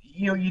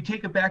you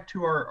take it back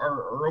to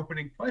our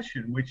opening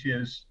question, which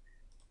is,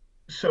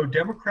 so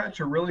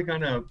Democrats are really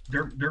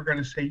they're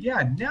gonna say,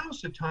 yeah,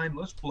 now's the time.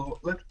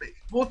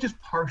 We'll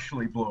just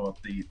partially blow up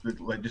the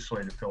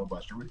legislative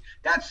filibuster.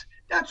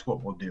 That's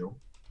what we'll do.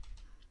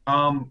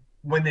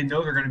 When they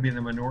know they're going to be in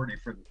the minority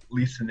for at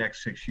least the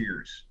next 6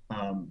 years,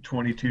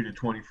 22 to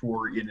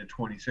 24 into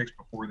 26,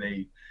 before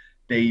they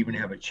even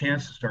have a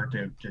chance to start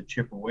to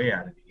chip away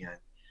at it again.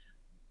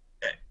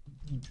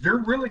 They're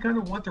really going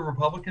to want the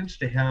Republicans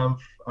to have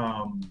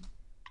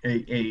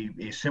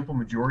a simple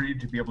majority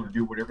to be able to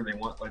do whatever they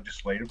want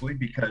legislatively,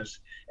 because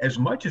as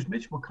much as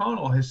Mitch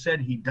McConnell has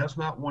said he does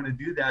not want to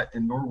do that,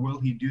 and nor will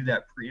he do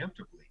that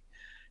preemptively,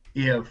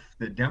 if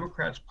the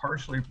Democrats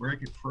partially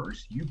break it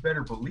first, you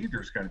better believe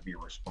there's going to be a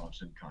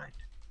response in kind.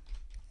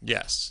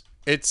 Yes.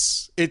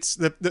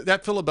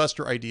 That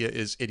filibuster idea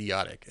is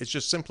idiotic. It's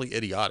just simply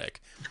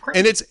idiotic.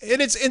 It's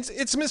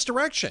it's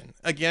misdirection.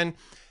 Again,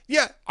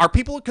 yeah, are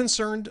people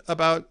concerned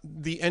about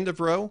the end of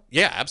Roe?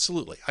 Yeah,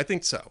 absolutely. I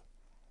think so.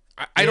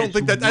 I don't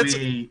think that's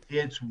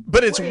it's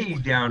way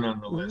down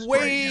on the list.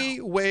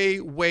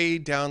 Way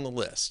down the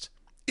list.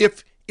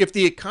 If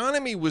the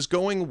economy was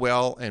going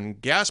well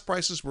and gas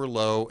prices were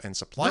low and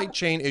supply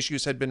chain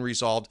issues had been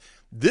resolved,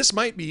 this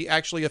might be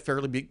actually a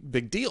fairly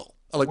big deal.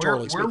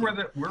 Electorally speaking.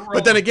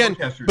 But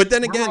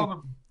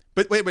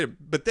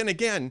then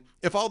again,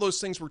 if all those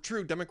things were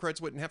true,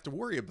 Democrats wouldn't have to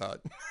worry about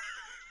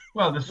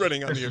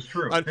running on the is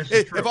true.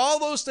 If all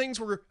those things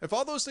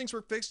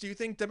were fixed, do you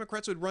think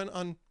Democrats would run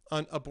on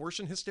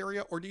abortion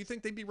hysteria, or do you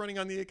think they'd be running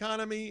on the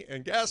economy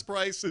and gas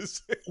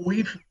prices?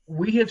 we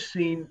have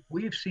seen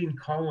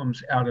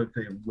columns out of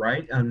the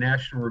right on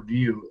National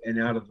Review and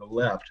out of the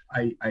left.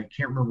 I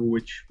can't remember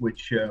which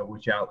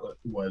outlet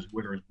it was,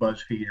 whether it was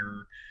BuzzFeed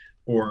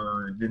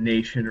or The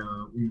Nation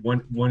or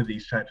one of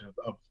these types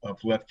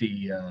of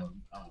lefty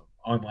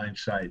online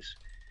sites,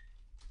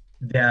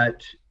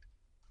 that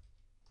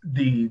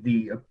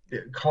the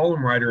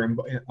column writer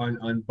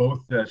on both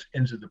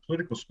ends of the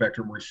political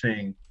spectrum were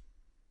saying,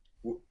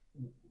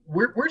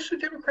 where's the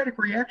Democratic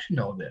reaction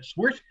to all this?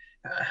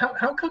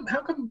 How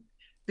come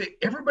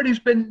everybody's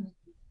been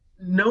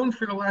known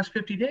for the last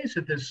 50 days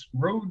that this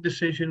Roe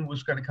decision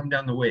was going to come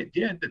down the way it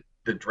did, that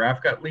the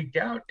draft got leaked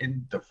out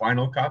and the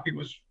final copy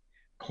was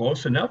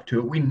close enough to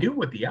it. We knew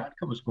what the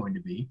outcome was going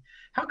to be.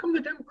 How come the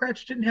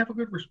Democrats didn't have a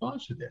good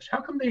response to this? How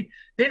come they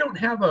don't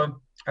have a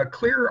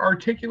clear,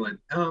 articulate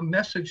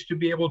message to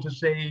be able to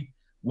say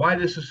why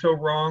this is so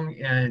wrong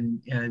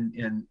and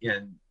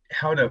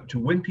how to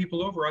win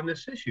people over on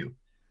this issue?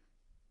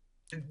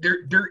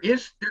 There's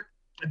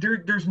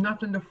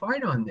nothing to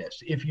fight on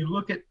this. If you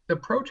look at the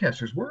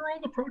protesters, where are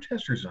all the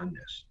protesters on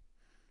this?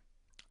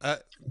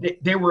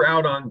 They were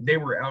out on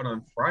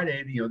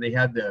Friday. They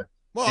had the.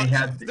 Well,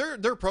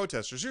 they're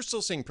protesters. You're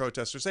still seeing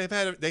protesters. They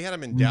had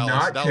them in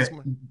Dallas.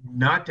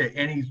 Not to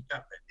any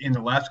in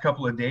the last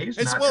couple of days.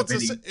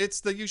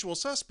 It's the usual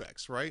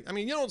suspects, right? I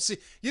mean, you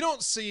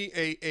don't see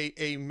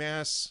a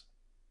mass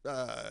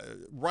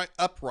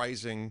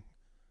uprising.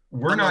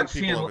 We're not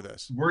seeing over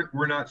this.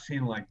 We're not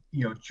seeing like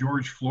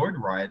George Floyd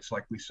riots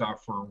like we saw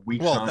for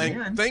weeks on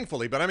end.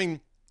 Thankfully, but I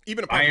mean,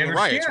 even apart from the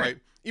riots, right?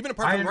 Even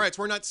apart from the riots,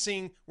 we're not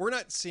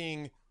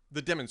seeing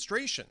the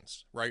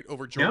demonstrations, right,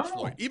 over George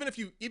Floyd. Even if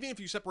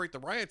you separate the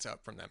riots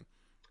out from them,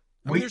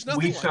 there's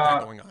nothing like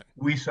that going on.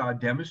 We saw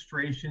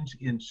demonstrations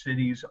in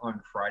cities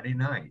on Friday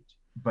night,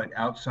 but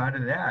outside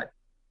of that,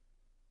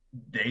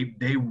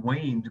 they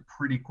waned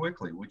pretty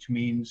quickly, which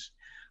means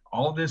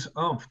all this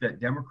oomph that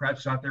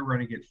Democrats thought they were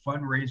going to get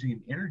fundraising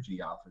and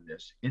energy off of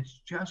this,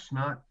 it's just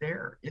not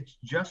there. It's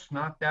just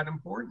not that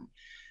important.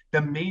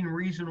 The main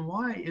reason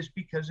why is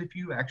because if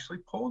you actually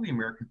poll the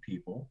American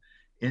people,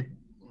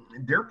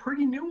 they're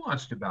pretty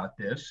nuanced about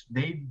this.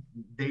 They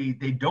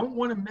don't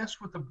want to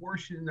mess with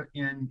abortion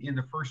in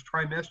the first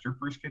trimester,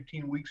 first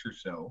 15 weeks or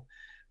so.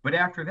 But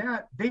after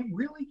that, they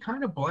really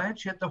kind of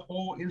blanch at the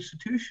whole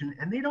institution,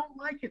 and they don't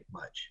like it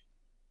much.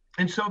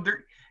 And so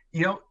they're,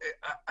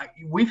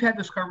 we've had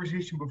this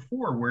conversation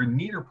before where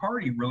neither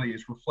party really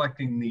is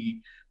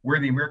reflecting where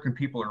the American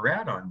people are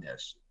at on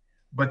this.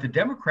 But the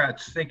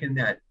Democrats thinking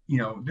that,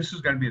 this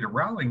is going to be the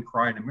rallying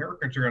cry and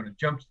Americans are going to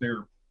jump to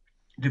their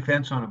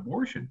defense on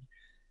abortion.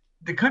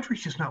 The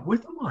country's just not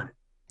with them on it.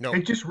 No,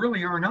 they just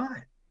really are not.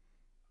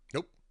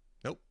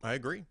 Nope. I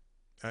agree.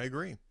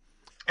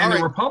 And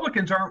the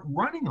Republicans aren't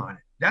running on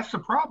it. That's the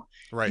problem.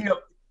 Right.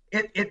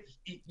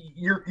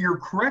 You're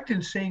correct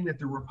in saying that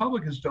the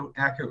Republicans don't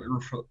accurately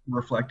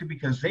reflect it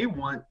because they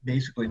want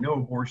basically no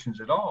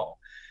abortions at all.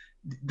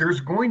 There's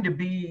going to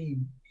be,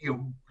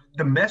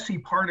 the messy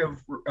part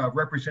of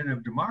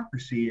representative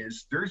democracy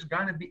is there's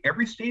going to be,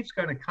 every state's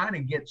going to kind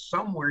of get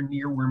somewhere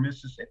near where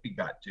Mississippi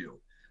got to,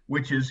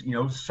 which is,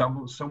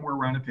 somewhere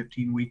around a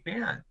 15-week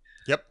ban.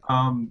 Yep.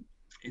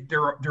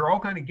 They're all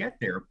going to get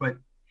there, but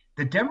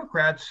the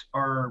Democrats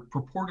are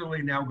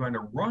purportedly now going to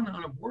run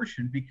on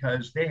abortion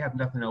because they have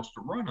nothing else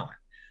to run on.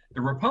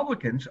 The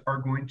Republicans are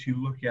going to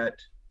look at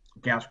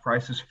gas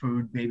prices,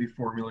 food, baby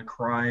formula,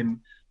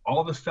 crime,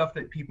 all the stuff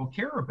that people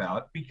care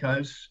about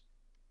because,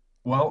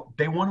 well,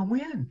 they want to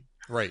win.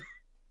 Right.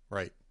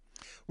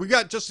 We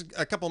got just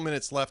a couple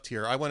minutes left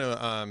here. I want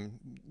to,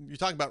 you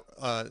talk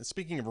about,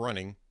 speaking of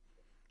running,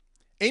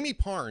 Amy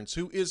Parnes,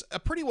 who is a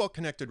pretty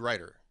well-connected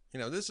writer.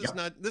 This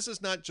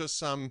is not just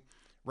some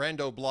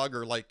rando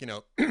blogger like,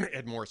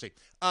 Ed Morrissey.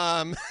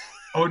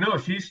 Oh no,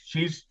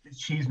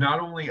 she's not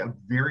only a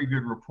very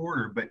good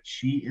reporter, but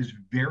she is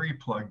very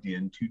plugged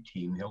into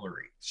Team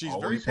Hillary. She's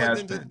always very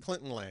plugged into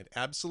Clinton land.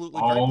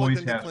 Absolutely very plugged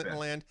into Clinton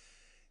land.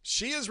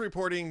 She is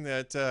reporting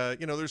that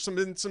there's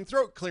been some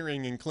throat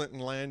clearing in Clinton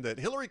land that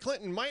Hillary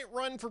Clinton might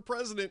run for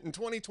president in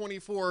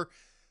 2024.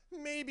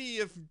 Maybe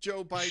if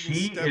Joe Biden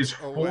she is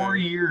 4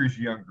 years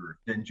younger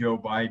than Joe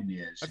Biden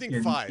is. I think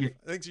 5. I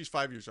think she's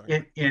 5 years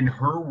younger. In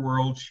her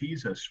world,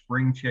 she's a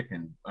spring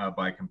chicken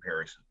by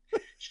comparison.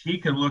 She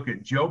can look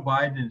at Joe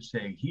Biden and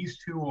say, he's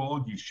too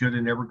old. You should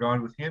have never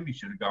gone with him. You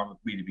should have gone with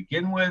me to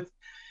begin with.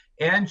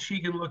 And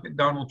she can look at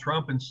Donald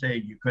Trump and say,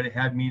 you could have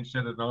had me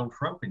instead of Donald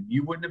Trump, and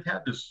you wouldn't have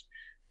had this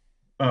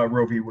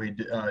Roe v.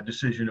 Wade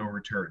decision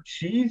overturned.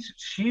 She's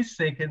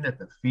thinking that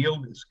the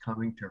field is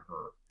coming to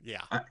her.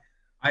 Yeah.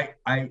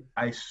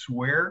 I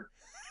swear,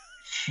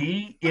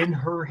 she in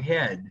her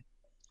head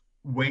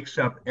wakes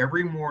up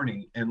every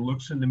morning and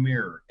looks in the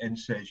mirror and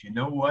says, you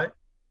know what?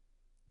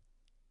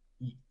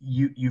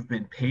 You've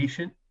been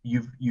patient.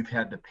 You've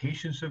had the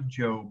patience of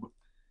Job,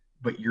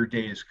 but your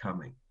day is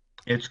coming.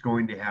 It's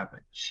going to happen.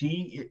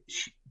 She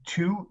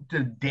to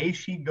the day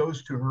she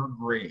goes to her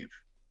grave,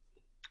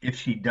 if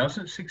she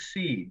doesn't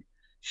succeed,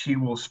 she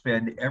will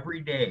spend every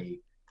day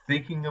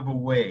thinking of a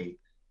way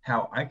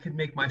how I could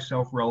make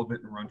myself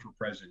relevant and run for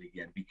president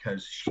again,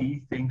 because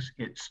she thinks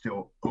it's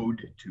still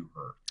owed to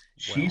her.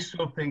 She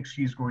still thinks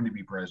she's going to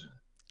be president.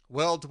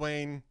 Well,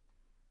 Duane,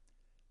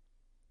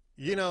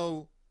 in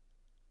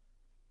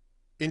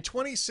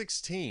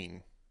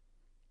 2016,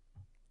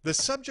 the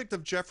subject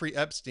of Jeffrey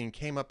Epstein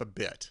came up a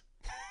bit.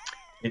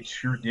 It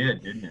sure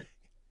did, didn't it?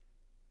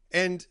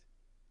 And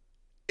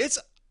it's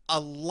a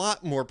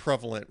lot more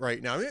prevalent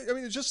right now. I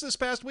mean, just this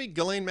past week,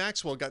 Ghislaine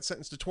Maxwell got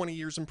sentenced to 20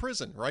 years in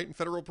prison, right? In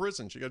federal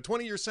prison. She got a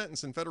 20-year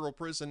sentence in federal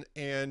prison.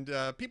 And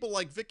people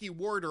like Vicky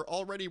Ward are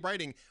already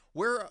writing,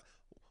 what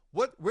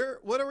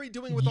are we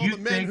doing with all the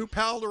men who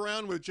palled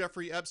around with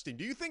Jeffrey Epstein?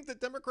 Do you think that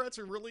Democrats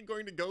are really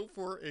going to go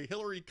for a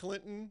Hillary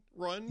Clinton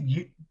run?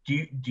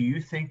 Do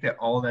you think that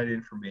all that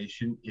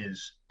information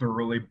is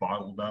thoroughly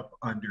bottled up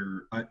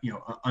under a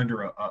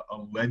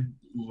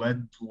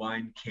lead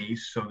line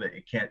case so that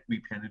it can't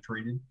be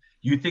penetrated?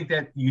 You think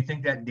that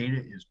data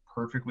is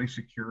perfectly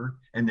secure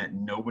and that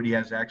nobody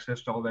has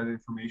access to all that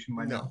information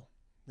by now?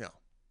 No,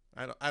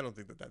 I don't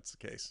think that that's the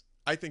case.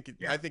 I think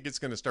it's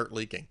going to start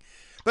leaking.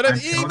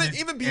 But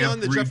even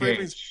beyond the Jeffrey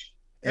Epstein,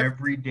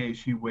 every day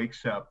she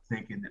wakes up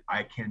thinking that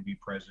I can be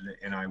president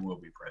and I will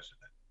be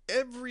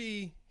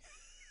president.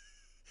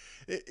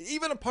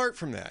 Even apart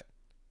from that,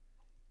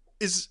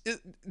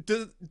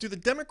 do the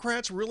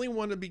Democrats really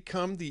want to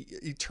become the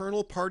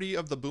eternal party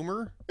of the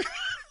boomer?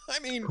 I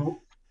mean,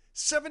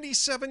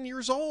 77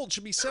 years old,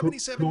 should be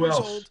 77 years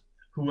old.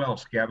 Who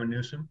else? Gavin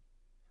Newsom?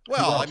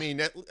 Well,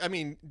 I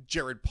mean,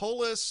 Jared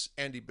Polis,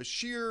 Andy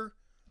Bashir.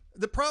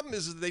 The problem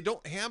is that they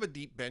don't have a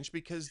deep bench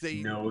because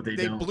they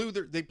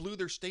blew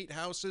their state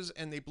houses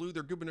and they blew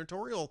their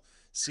gubernatorial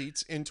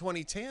seats in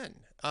 2010.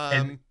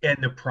 And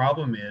the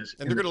problem is,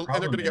 they're going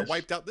to get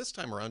wiped out this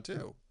time around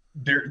too.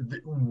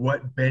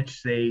 What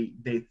bench they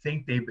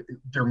think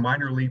their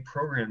minor league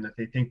program that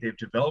they think they've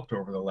developed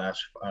over the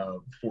last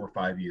 4 or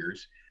 5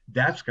 years,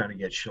 that's going to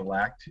get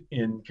shellacked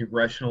in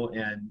congressional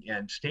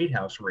and state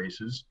house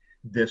races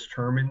this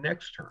term and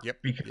next term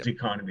because the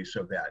economy is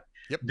so bad.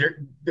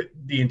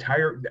 The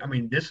entire, I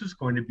mean, this is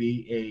going to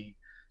be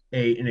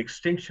an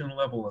extinction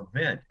level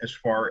event as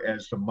far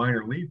as the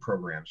minor league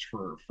programs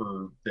for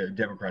the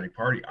Democratic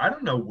Party. I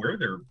don't know where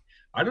their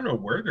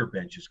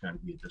bench is going to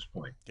be at this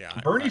point.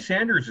 Bernie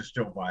Sanders is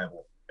still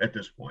viable at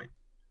this point.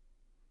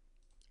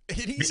 And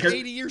he's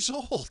 80 years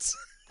old.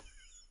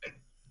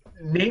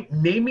 Name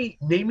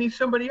me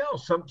somebody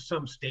else,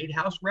 some state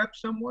house rep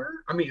somewhere.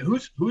 I mean,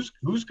 who's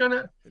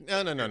gonna?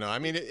 No. I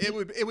mean, it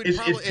would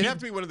probably have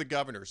to be one of the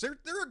governors. There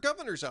are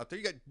governors out there.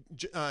 You got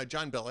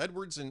John Bel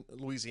Edwards in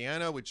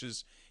Louisiana, which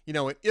is an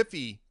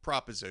iffy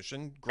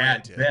proposition.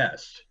 Granted,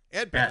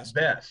 at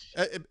best.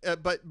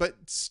 But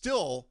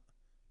still,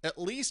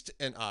 at least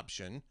an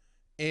option.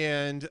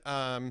 And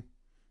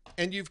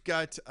you've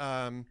got.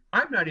 I'm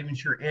not even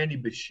sure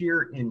Andy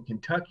Beshear in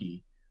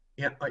Kentucky,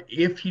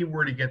 if he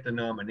were to get the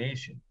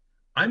nomination,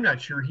 I'm not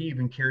sure he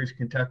even carries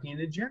Kentucky in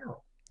the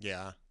general.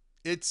 Yeah,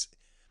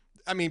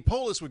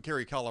 Polis would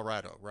carry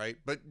Colorado, right?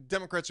 But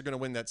Democrats are going to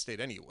win that state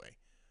anyway.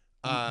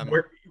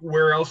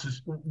 Where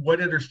else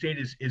what other state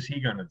is he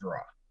going to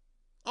draw?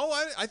 Oh,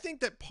 I think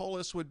that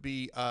Polis would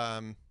be.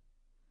 I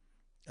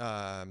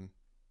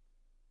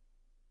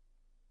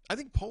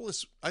think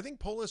Polis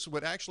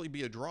would actually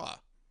be a draw.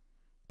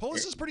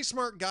 Polis is a pretty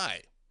smart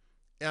guy.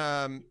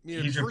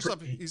 First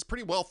off, he's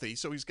pretty wealthy,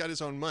 so he's got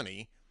his own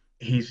money.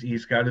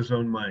 He's got his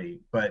own money,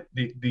 but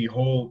the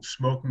whole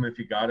 "smoke him if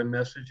you got him"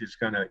 message is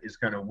gonna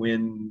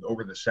win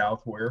over the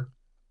South. Where?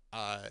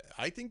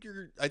 I think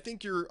you're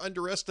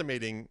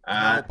underestimating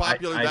how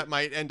popular that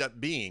might end up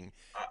being.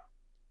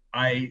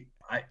 I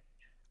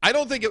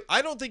don't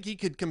think he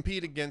could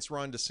compete against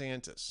Ron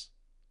DeSantis,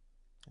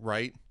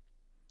 right?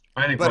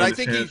 I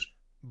think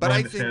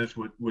DeSantis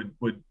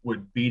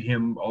would beat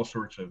him all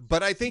sorts of.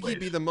 But I think ways. He'd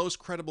be the most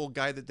credible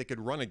guy that they could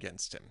run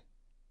against him.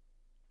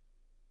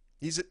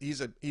 He's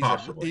a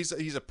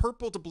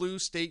purple to blue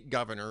state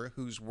governor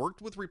who's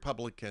worked with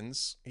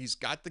Republicans. He's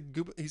got the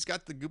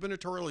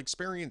gubernatorial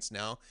experience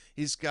now.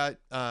 He's got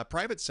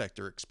private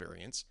sector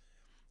experience.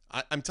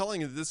 I'm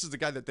telling you, this is the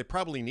guy that they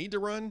probably need to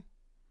run,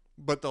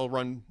 but they're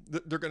going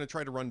to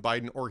try to run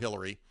Biden or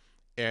Hillary,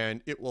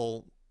 and it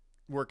will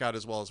work out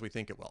as well as we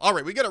think it will. All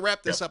right, we got to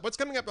wrap this up. What's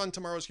coming up on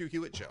tomorrow's Hugh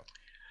Hewitt show?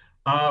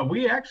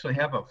 We actually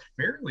have a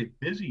fairly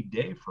busy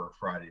day for a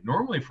Friday.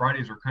 Normally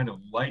Fridays are kind of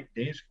light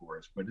days for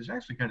us, but it's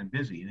actually kind of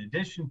busy. In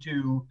addition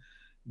to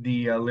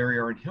the Larry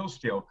R. and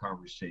Hillsdale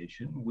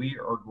conversation, we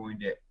are going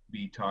to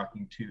be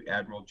talking to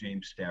Admiral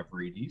James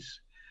Stavridis.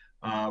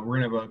 We're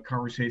going to have a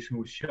conversation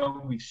with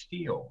Shelby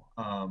Steele,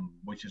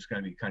 which is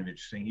going to be kind of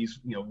interesting. He's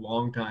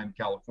longtime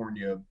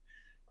California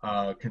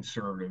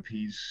conservative.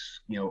 He's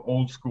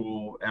old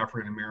school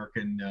African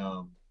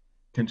American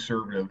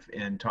conservative,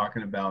 and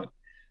talking about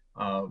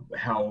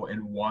how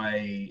and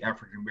why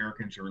African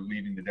Americans are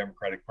leaving the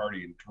Democratic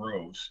Party in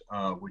droves,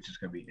 which is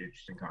going to be an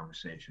interesting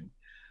conversation.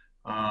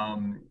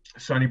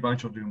 Sonny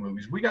Bunch will do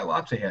movies. We got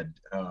lots ahead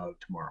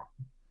tomorrow.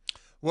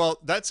 Well,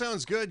 that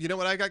sounds good. You know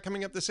what I got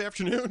coming up this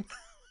afternoon?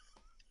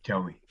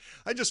 Tell me.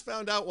 I just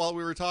found out while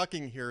we were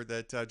talking here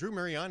that Drew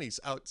Mariani's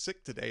out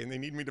sick today, and they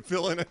need me to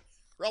fill in a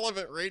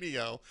relevant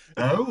radio.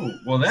 Oh,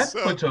 well, that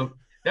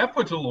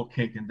puts a little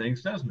kink in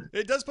things, doesn't it?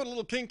 It does put a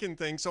little kink in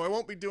things, so I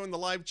won't be doing the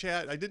live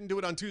chat. I didn't do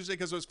it on Tuesday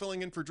because I was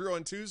filling in for Drew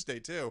on Tuesday,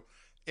 too.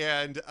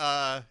 And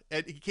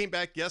he came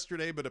back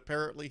yesterday, but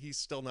apparently he's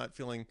still not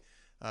feeling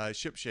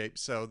shipshape,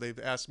 so they've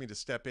asked me to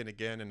step in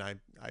again, and I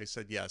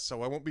said yes.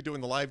 So I won't be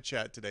doing the live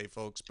chat today,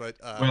 folks. But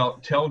well,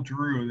 tell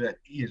Drew that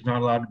he is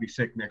not allowed to be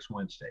sick next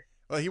Wednesday.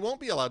 Well, he won't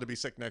be allowed to be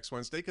sick next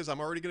Wednesday because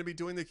I'm already going to be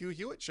doing the Hugh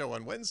Hewitt show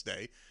on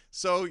Wednesday.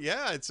 So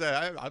yeah, it's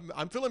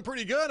I'm feeling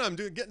pretty good. I'm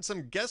getting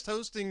some guest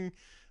hosting.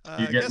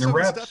 You're getting the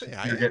reps.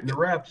 Stuff. You're getting the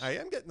reps. I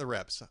am getting the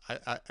reps.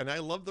 And I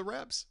love the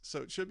reps.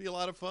 So it should be a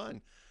lot of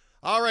fun.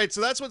 All right, so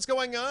that's what's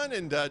going on,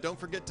 and don't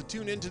forget to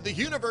tune into the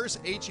Universe,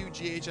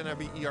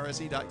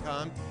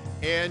 HUGHNIVERSE.com.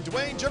 And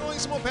Duane,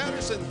 Generalissimo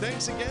Patterson,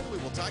 thanks again. We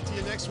will talk to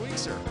you next week,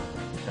 sir.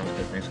 Sounds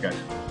good. Thanks, guys.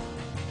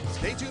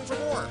 Stay tuned for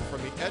more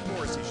from the Ed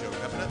Morrissey Show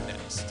coming up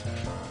next.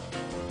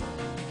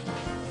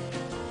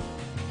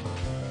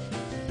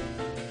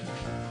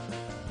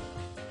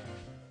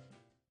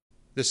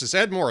 This is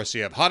Ed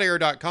Morrissey of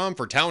HotAir.com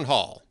for Town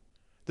Hall.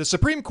 The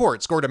Supreme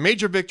Court scored a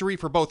major victory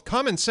for both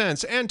common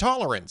sense and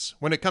tolerance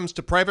when it comes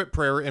to private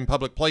prayer in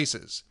public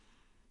places.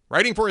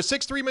 Writing for a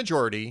 6-3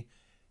 majority,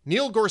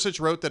 Neil Gorsuch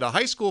wrote that a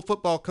high school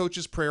football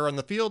coach's prayer on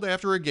the field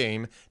after a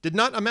game did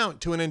not amount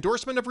to an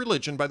endorsement of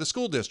religion by the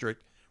school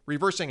district,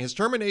 reversing his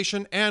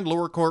termination and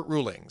lower court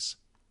rulings.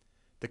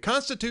 The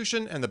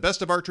Constitution and the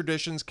best of our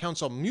traditions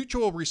counsel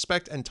mutual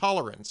respect and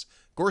tolerance,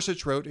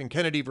 Gorsuch wrote in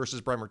Kennedy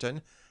versus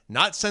Bremerton,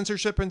 not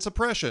censorship and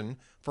suppression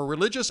for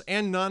religious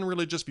and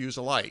non-religious views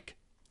alike.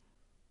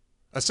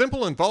 A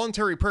simple and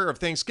voluntary prayer of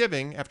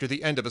thanksgiving after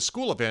the end of a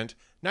school event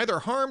neither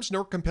harms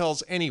nor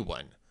compels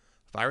anyone.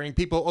 Firing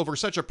people over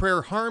such a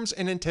prayer harms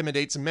and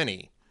intimidates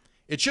many.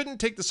 It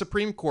shouldn't take the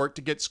Supreme Court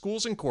to get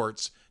schools and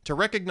courts to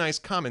recognize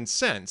common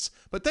sense,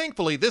 but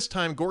thankfully this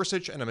time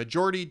Gorsuch and a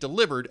majority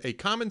delivered a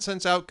common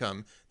sense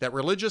outcome that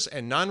religious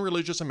and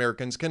non-religious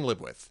Americans can live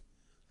with.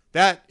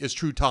 That is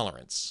true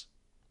tolerance.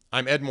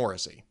 I'm Ed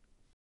Morrissey.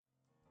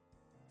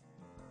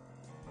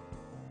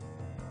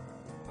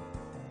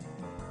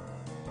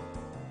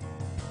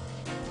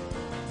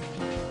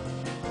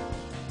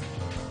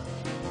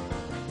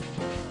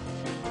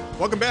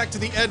 Welcome back to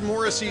the Ed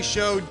Morrissey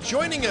Show.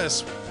 Joining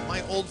us,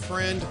 my old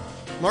friend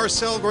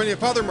Marcel Guarnizo,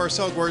 Father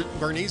Marcel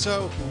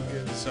Guarnizo, who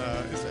is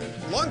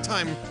a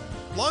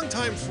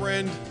longtime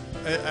friend,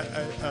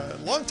 a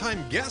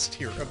longtime guest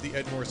here of the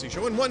Ed Morrissey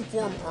Show in one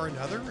form or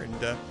another.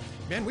 And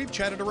man, we've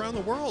chatted around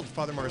the world,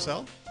 Father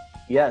Marcel.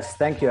 Yes,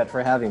 thank you, Ed,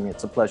 for having me.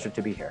 It's a pleasure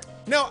to be here.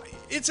 Now,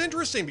 it's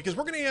interesting because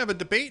we're going to have a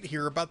debate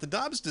here about the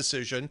Dobbs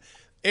decision,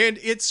 and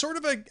it's sort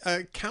of a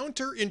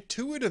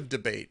counterintuitive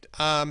debate.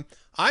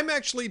 I'm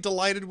actually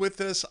delighted with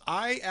this.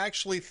 I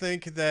actually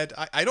think that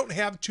I don't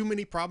have too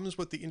many problems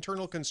with the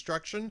internal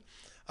construction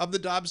of the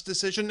Dobbs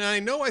decision.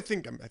 And I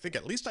think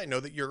at least I know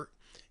that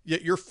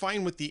you're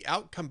fine with the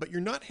outcome, but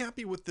you're not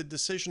happy with the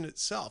decision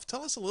itself.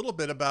 Tell us a little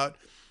bit about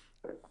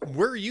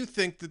where you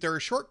think that there are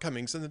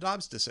shortcomings in the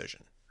Dobbs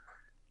decision.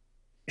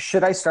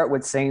 Should I start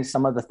with saying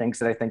some of the things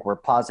that I think were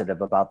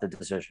positive about the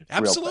decision?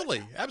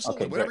 Absolutely.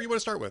 Okay, Whatever you want to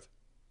start with.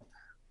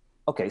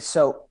 Okay,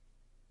 so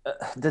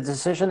the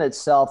decision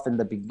itself in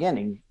the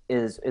beginning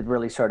it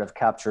really sort of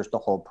captures the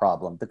whole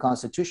problem. The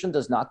Constitution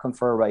does not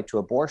confer a right to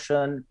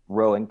abortion.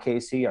 Roe and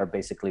Casey are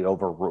basically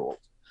overruled.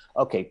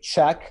 Okay,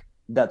 check.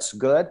 That's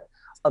good.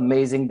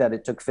 Amazing that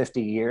it took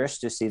 50 years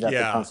to see that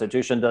the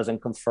Constitution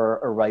doesn't confer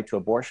a right to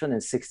abortion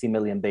and 60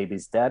 million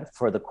babies dead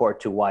for the court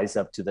to wise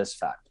up to this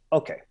fact.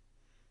 Okay.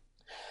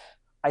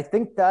 I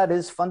think that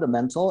is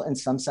fundamental in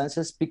some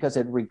senses because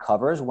it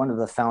recovers one of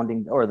the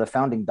founding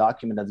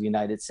document of the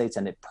United States,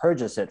 and it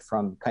purges it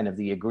from kind of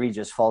the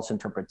egregious false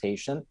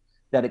interpretation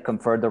that it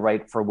conferred the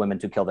right for women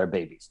to kill their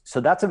babies.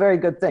 So that's a very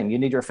good thing. You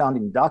need your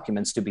founding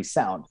documents to be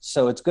sound.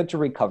 So it's good to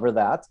recover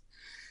that.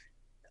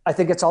 I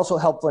think it's also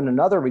helpful in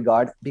another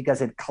regard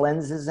because it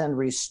cleanses and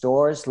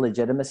restores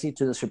legitimacy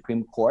to the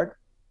Supreme Court.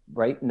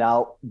 Right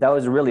now, that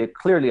was really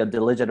clearly a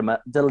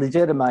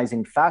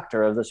delegitimizing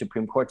factor of the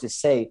Supreme Court to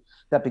say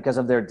that because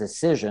of their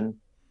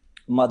decision,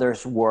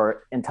 mothers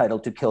were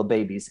entitled to kill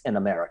babies in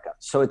America.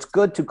 So it's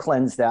good to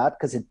cleanse that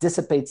because it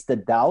dissipates the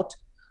doubt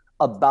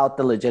about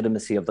the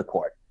legitimacy of the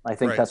court. I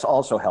think that's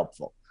also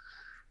helpful.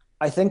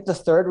 I think the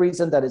third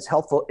reason that it's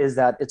helpful is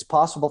that it's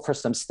possible for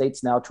some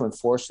states now to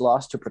enforce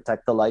laws to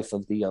protect the life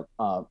of the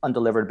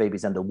undelivered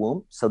babies in the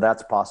womb. So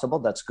that's possible.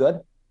 That's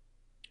good.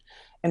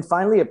 And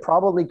finally, it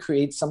probably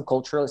creates some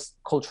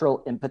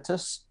cultural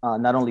impetus,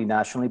 not only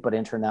nationally, but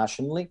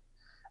internationally,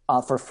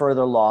 for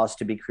further laws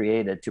to be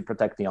created to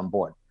protect the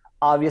unborn.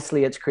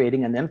 Obviously, it's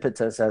creating an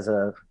impetus as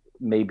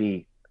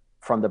maybe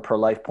from the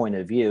pro-life point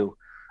of view,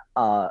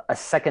 a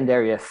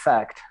secondary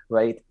effect,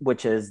 right?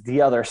 Which is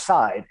the other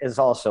side is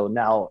also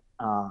now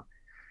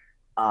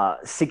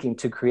seeking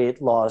to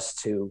create laws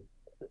to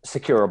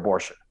secure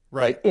abortion,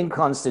 right? In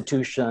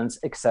constitutions,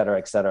 et cetera,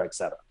 et cetera, et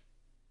cetera.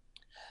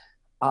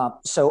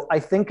 So I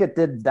think it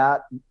did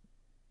that,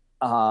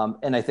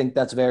 and I think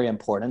that's very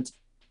important.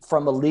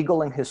 From a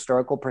legal and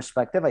historical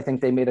perspective, I think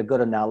they made a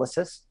good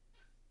analysis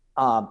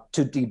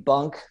to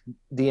debunk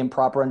the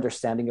improper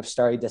understanding of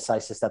stare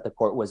decisis that the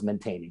court was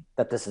maintaining,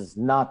 that this is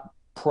not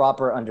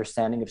proper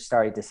understanding of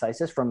stare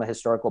decisis from a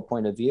historical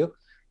point of view.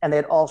 And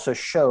it also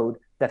showed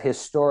that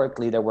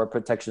historically there were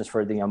protections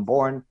for the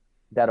unborn,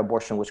 that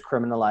abortion was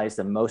criminalized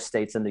in most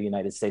states in the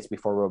United States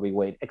before Roe v.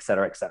 Wade, et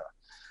cetera, et cetera.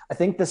 I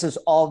think this is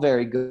all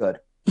very good.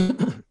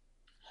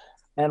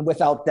 And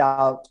without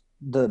doubt,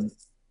 the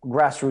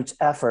grassroots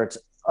efforts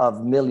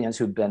of millions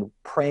who've been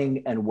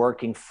praying and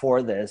working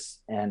for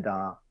this, and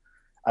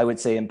I would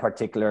say in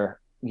particular,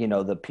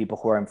 the people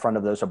who are in front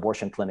of those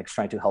abortion clinics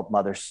trying to help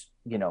mothers,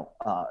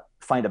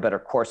 find a better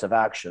course of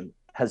action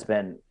has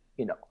been,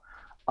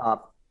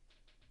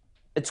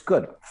 it's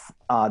good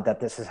that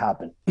this has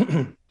happened.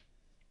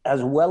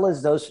 As well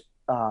as those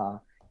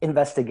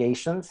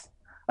investigations,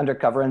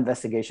 undercover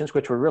investigations,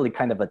 which were really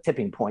kind of a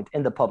tipping point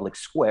in the public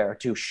square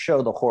to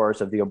show the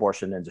horrors of the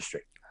abortion industry.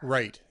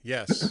 Right.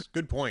 Yes.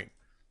 Good point.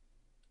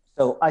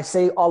 So I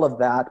say all of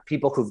that,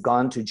 people who've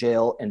gone to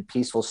jail in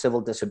peaceful civil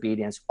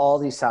disobedience, all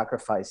these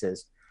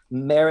sacrifices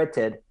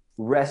merited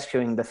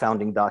rescuing the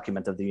founding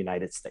document of the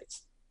United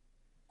States.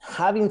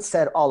 Having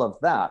said all of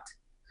that,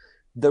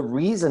 the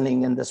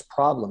reasoning in this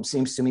problem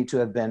seems to me to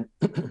have been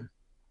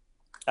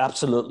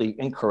absolutely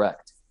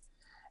incorrect.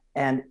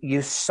 And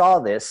you saw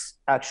this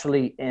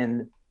actually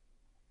in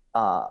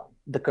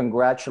the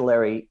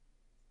congratulatory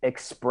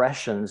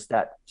expressions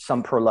that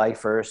some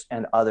pro-lifers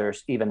and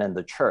others, even in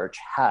the church,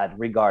 had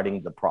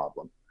regarding the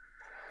problem.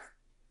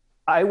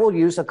 I will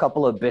use a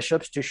couple of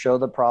bishops to show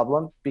the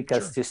problem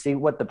because to see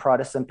what the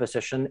Protestant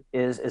position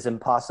is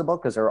impossible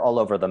because they're all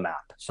over the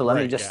map. So let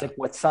me just stick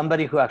with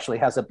somebody who actually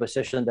has a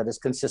position that is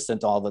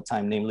consistent all the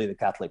time, namely the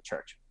Catholic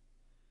Church.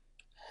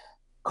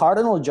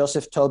 Cardinal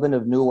Joseph Tobin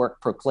of Newark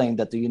proclaimed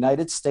that the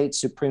United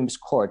States Supreme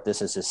Court, this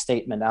is his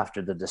statement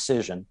after the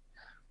decision,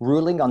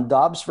 ruling on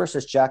Dobbs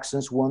versus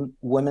Jackson's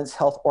Women's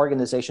Health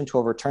Organization to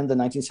overturn the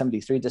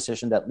 1973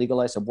 decision that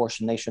legalized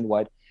abortion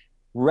nationwide,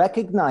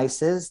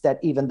 recognizes that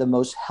even the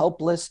most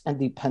helpless and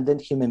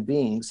dependent human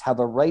beings have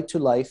a right to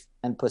life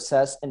and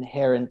possess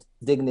inherent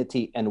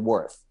dignity and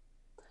worth.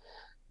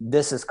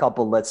 This is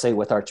coupled, let's say,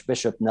 with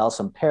Archbishop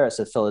Nelson Paris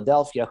of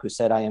Philadelphia, who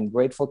said, "I am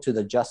grateful to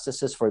the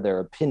justices for their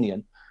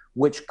opinion,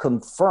 which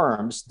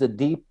confirms the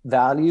deep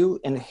value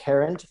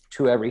inherent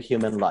to every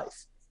human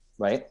life,"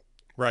 right?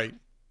 Right.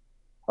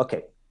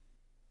 Okay.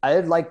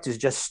 I'd like to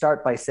just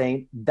start by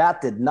saying that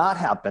did not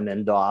happen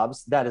in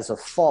Dobbs. That is a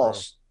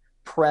false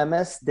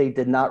premise. They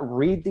did not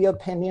read the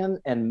opinion,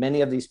 and many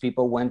of these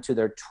people went to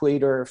their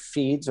Twitter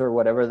feeds or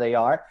whatever they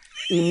are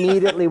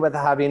immediately with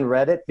having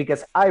read it,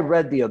 because I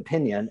read the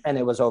opinion and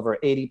it was over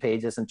 80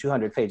 pages and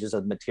 200 pages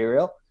of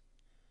material.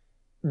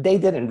 They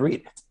didn't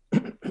read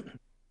it.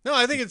 No,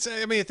 I think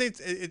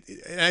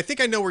I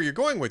think I know where you're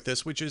going with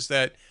this, which is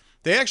that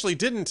they actually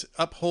didn't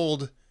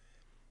uphold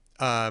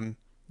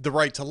the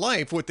right to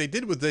life. What they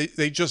did was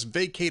they just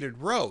vacated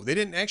Roe. They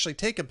didn't actually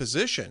take a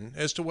position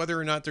as to whether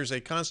or not there's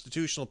a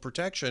constitutional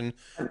protection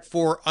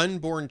for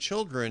unborn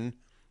children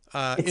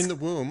in the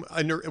womb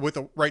with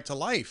a right to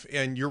life.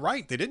 And you're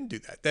right, they didn't do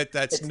that.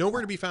 That's nowhere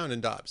to be found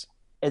in Dobbs.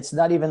 It's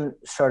not even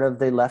sort of,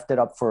 they left it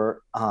up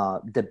for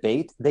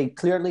debate. They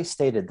clearly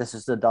stated, this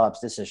is the Dobbs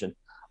decision,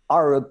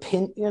 our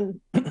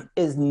opinion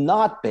is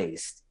not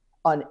based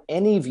on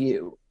any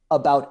view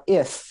about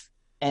if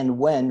and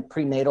when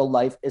prenatal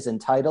life is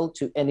entitled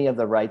to any of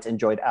the rights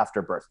enjoyed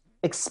after birth.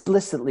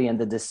 Explicitly in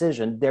the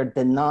decision, they're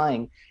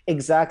denying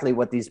exactly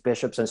what these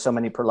bishops and so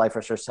many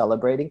pro-lifers are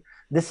celebrating.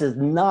 This is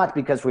not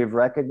because we've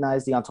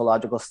recognized the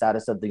ontological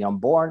status of the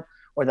unborn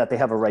or that they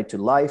have a right to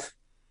life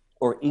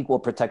or equal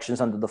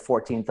protections under the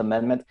 14th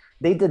Amendment.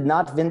 They did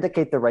not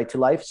vindicate the right to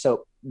life.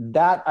 So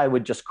that I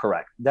would just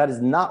correct. That is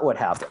not what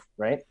happened,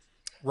 right?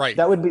 Right.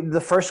 That would be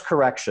the first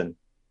correction.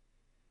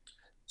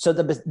 So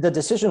the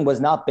decision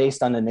was not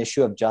based on an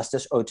issue of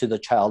justice owed to the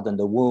child in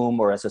the womb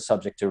or as a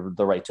subject to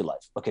the right to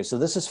life. Okay, so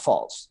this is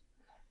false.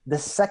 The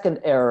second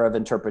error of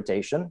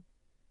interpretation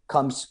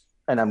comes,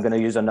 and I'm going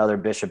to use another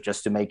bishop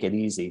just to make it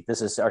easy.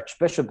 This is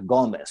Archbishop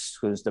Gomez,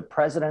 who's the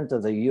president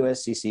of the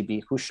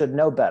USCCB, who should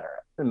know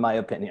better, in my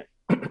opinion.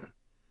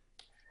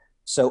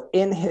 So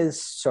in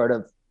his sort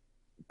of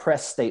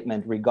press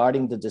statement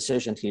regarding the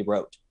decision, he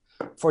wrote,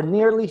 "For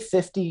nearly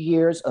 50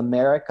 years,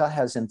 America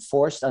has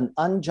enforced an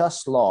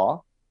unjust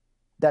law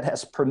that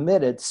has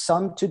permitted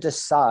some to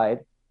decide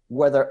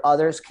whether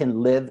others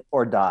can live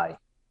or die.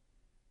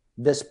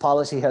 This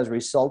policy has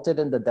resulted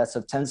in the deaths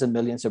of tens of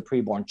millions of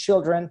preborn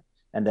children."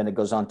 And then it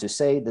goes on to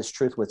say, "This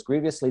truth was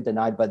grievously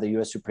denied by the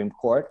US Supreme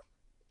Court,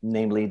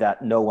 namely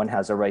that no one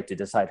has a right to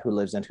decide who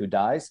lives and who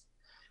dies.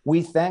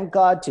 We thank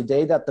God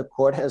today that the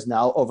court has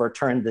now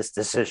overturned this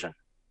decision."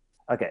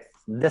 Okay,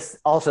 this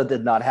also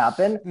did not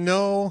happen.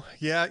 No,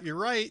 yeah, you're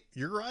right.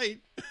 You're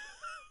right.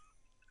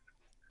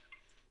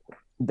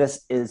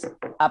 This is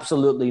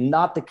absolutely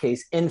not the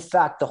case. In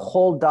fact, the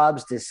whole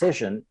Dobbs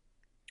decision,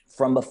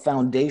 from a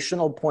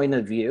foundational point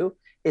of view,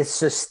 is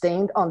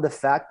sustained on the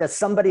fact that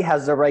somebody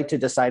has the right to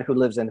decide who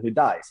lives and who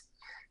dies.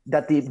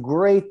 That the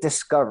great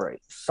discovery,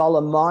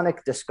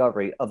 Solomonic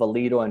discovery of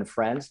Alito and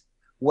friends,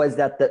 was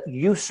that the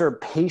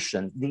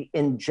usurpation, the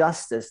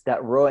injustice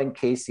that Roe and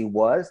Casey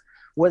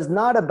was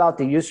not about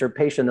the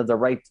usurpation of the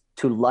right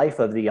to life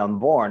of the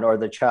unborn or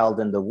the child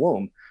in the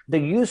womb. The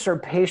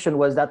usurpation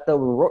was that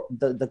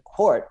the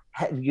court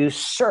had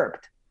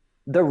usurped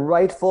the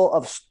rightful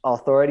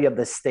authority of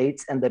the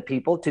states and the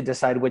people to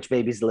decide which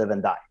babies live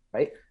and die,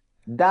 right?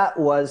 That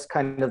was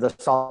kind of the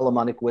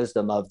Solomonic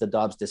wisdom of the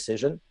Dobbs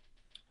decision.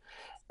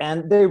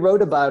 And they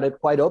wrote about it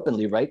quite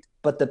openly, right?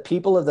 But the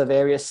people of the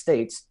various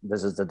states,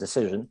 this is the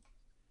decision,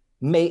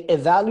 may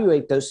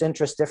evaluate those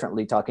interests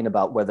differently, talking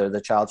about whether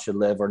the child should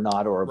live or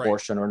not, or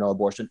abortion or no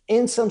abortion.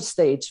 In some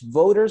states,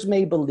 voters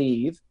may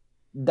believe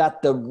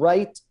that the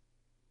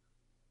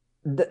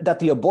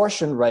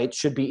abortion right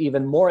should be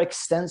even more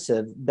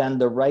extensive than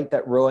the right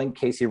that Roe and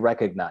Casey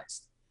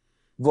recognized.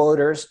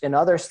 Voters in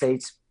other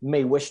states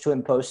may wish to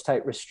impose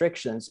tight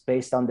restrictions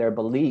based on their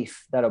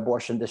belief that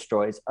abortion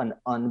destroys an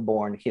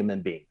unborn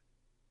human being.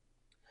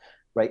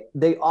 Right?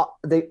 They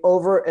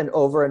over and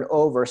over and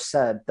over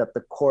said that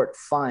the court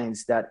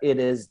finds that it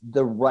is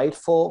the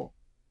rightful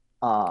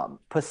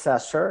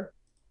possessor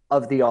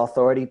of the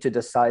authority to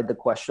decide the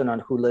question on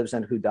who lives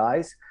and who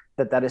dies,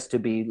 that is to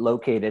be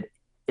located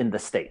in the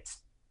states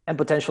and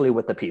potentially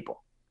with the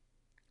people.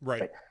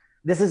 Right.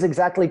 This is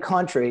exactly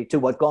contrary to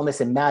what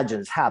Gomez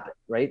imagines happened,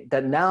 right?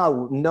 That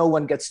now no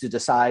one gets to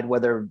decide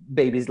whether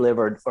babies live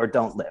or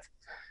don't live.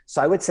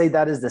 So I would say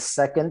that is the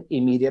second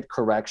immediate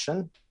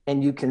correction.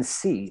 And you can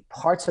see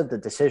parts of the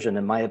decision,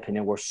 in my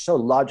opinion, were so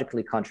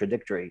logically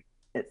contradictory,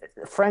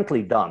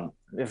 frankly dumb,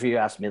 if you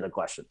ask me the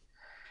question.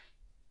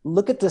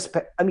 Look at this.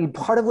 I mean,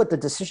 part of what the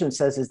decision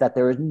says is that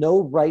there is no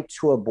right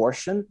to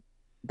abortion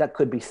that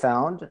could be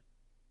found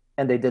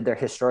and they did their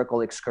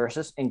historical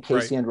excursus in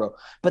Casey and Roe.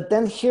 But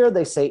then here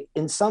they say,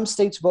 in some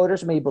states,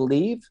 voters may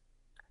believe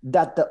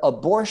that the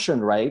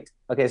abortion right,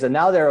 okay, so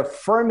now they're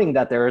affirming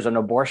that there is an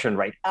abortion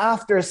right.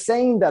 After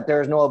saying that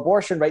there is no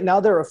abortion right, now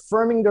they're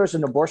affirming there's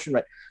an abortion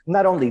right.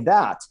 Not only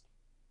that,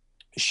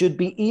 should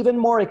be even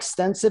more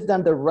extensive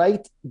than the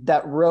right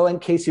that Roe and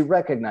Casey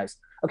recognized.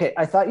 Okay,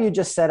 I thought you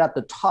just said at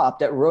the top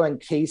that Roe and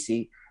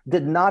Casey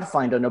did not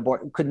find an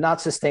abortion, could not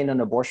sustain an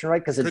abortion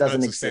right because it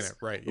doesn't exist.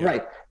 Right. Yeah.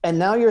 Right. And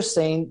now you're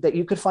saying that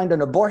you could find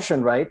an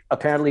abortion right.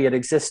 Apparently it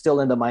exists still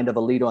in the mind of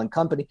Alito and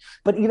company,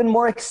 but even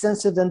more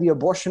extensive than the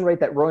abortion right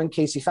that Roe and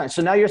Casey found.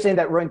 So now you're saying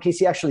that Roe and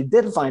Casey actually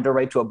did find a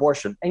right to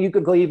abortion, and you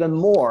could go even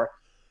more.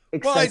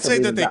 Well, I'd say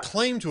that they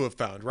claim to have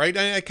found, right?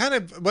 I kind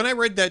of, when I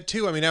read that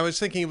too, I mean, I was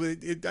thinking,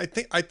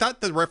 I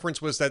thought the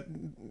reference was that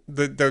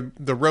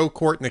the Roe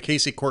court and the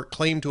Casey court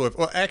claimed to have,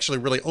 well, actually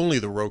really only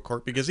the Roe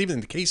court, because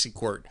even the Casey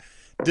court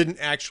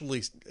didn't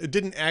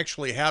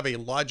actually have a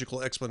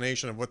logical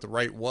explanation of what the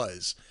right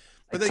was,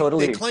 but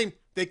they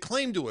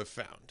claim to have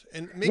found,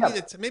 and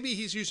maybe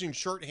he's using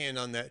shorthand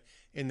on that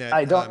in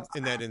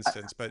that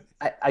instance, but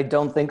I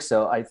don't think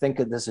so. I think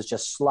that this is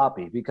just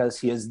sloppy, because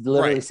he is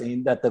literally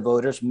saying that the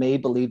voters may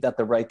believe that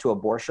the right to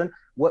abortion.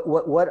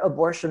 What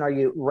abortion are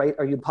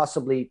you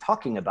possibly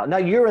talking about? Now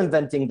you're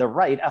inventing the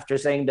right after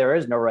saying there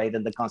is no right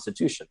in the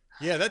Constitution.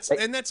 Yeah,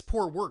 that's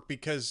poor work,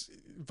 because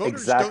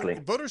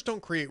voters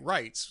don't create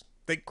rights.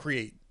 They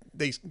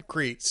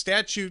create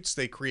statutes,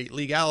 they create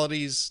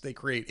legalities, they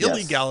create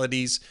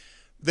illegalities.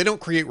 They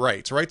don't create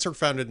rights. Rights are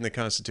founded in the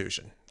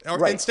Constitution,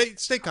 and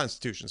state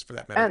constitutions for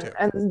that matter too.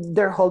 And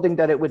they're holding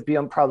that it would be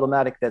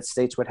unproblematic that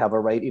states would have a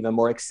right even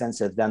more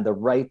extensive than the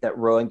right that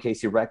Roe and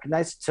Casey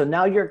recognized. So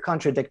now you're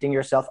contradicting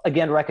yourself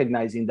again,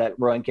 recognizing that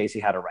Roe and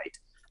Casey had a right.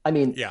 I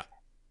mean,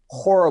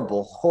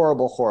 horrible,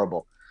 horrible,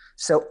 horrible.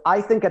 So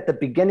I think at the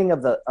beginning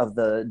of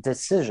the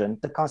decision,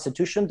 the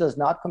Constitution does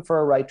not confer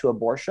a right to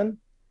abortion.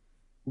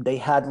 They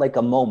had like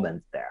a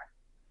moment there,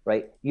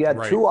 right? You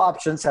had two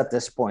options at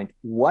this point.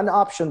 One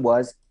option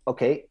was,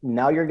 okay,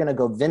 now you're going to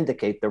go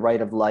vindicate the right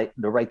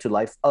to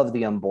life of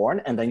the unborn,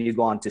 and then you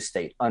go on to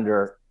state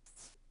under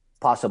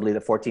possibly the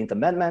 14th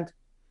Amendment.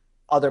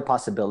 Other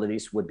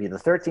possibilities would be the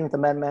 13th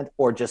Amendment,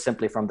 or just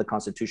simply from the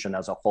Constitution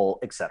as a whole,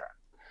 etc.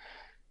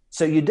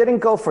 So you didn't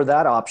go for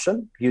that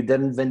option. You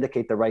didn't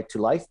vindicate the right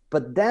to life.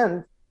 But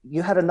then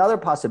you had another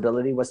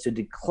possibility, was to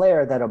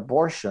declare that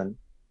abortion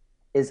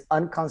is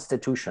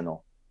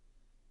unconstitutional,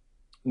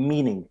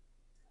 meaning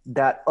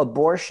that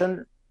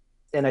abortion,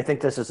 and I think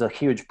this is a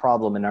huge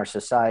problem in our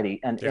society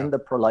and in the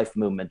pro-life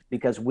movement,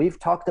 because we've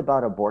talked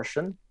about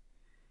abortion,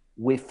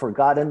 we've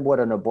forgotten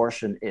what an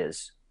abortion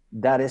is.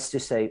 That is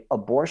to say,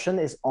 abortion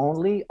is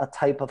only a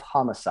type of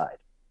homicide,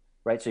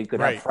 right? So you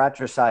could have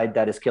fratricide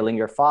that is killing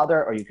your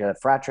father, or you could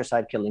have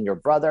fratricide killing your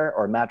brother,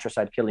 or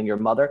matricide killing your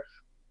mother.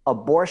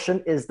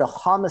 Abortion is the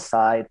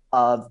homicide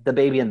of the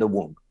baby in the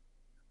womb.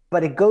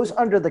 But it goes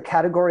under the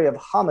category of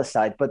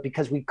homicide. But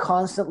because we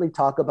constantly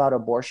talk about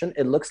abortion,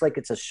 it looks like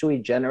it's a sui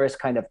generis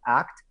kind of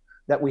act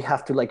that we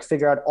have to like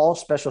figure out all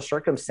special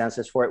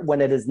circumstances for it, when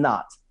it is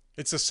not.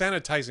 It's a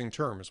sanitizing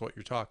term is what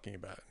you're talking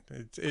about.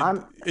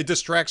 It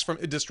distracts from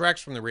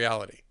the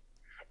reality.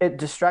 It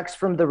distracts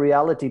from the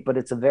reality, but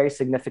it's a very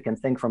significant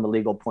thing from a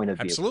legal point of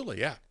view.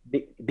 Absolutely, yeah.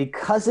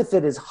 Because if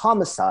it is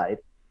homicide,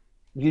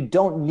 you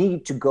don't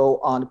need to go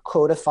on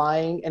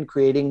codifying and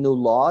creating new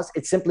laws.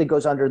 It simply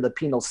goes under the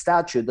penal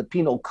statute, the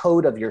penal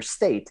code of your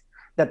state,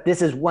 that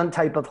this is one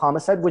type of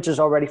homicide, which is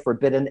already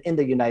forbidden in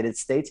the United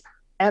States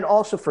and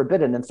also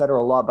forbidden in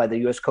federal law by the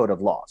U.S. Code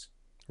of Laws.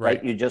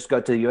 Right? You just go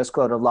to the U.S.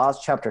 Code of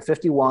Laws, Chapter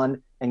 51,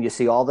 and you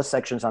see all the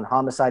sections on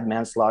homicide,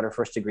 manslaughter,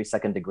 first degree,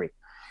 second degree.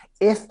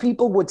 If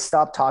people would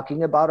stop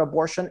talking about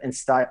abortion and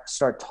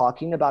start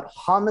talking about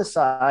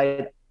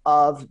homicide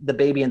of the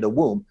baby in the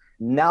womb,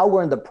 now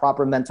we're in the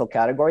proper mental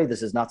category.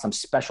 This is not some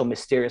special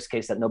mysterious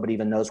case that nobody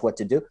even knows what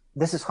to do.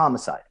 This is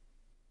homicide.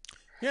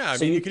 Yeah, I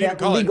so mean, you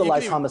can't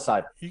legalize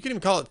homicide. You can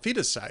even call it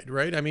feticide,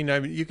 right? I mean,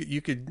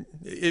 you could,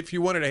 if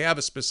you wanted to have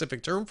a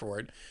specific term for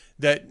it,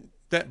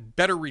 that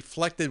better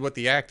reflected what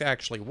the act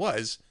actually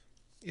was.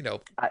 You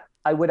know,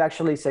 I would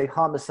actually say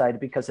homicide,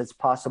 because it's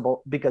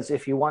possible. Because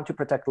if you want to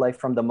protect life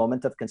from the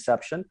moment of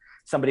conception,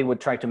 somebody would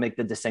try to make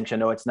the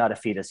distinction. No, it's not a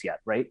fetus yet,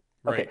 right?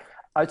 Okay,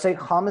 I would say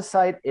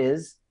homicide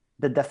is,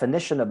 the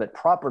definition of it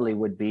properly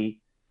would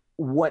be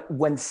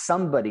when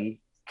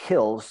somebody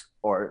kills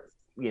or,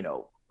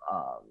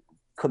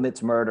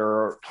 commits murder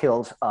or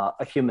kills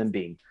a human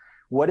being.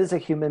 What is a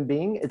human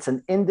being? It's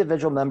an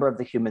individual member of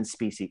the human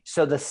species.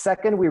 So the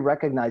second we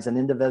recognize an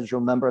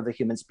individual member of the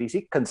human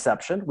species,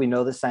 conception, we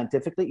know this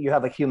scientifically, you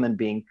have a human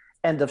being,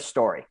 end of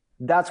story.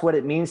 That's what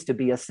it means to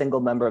be a single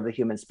member of the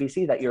human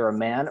species, that you're a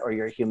man or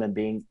you're a human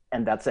being,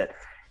 and that's it.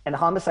 And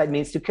homicide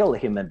means to kill a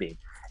human being.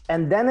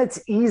 And then it's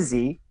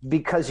easy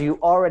because you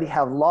already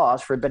have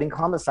laws forbidding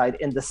homicide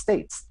in the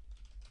states,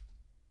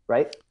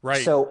 right?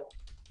 Right. So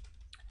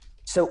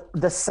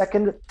the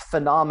second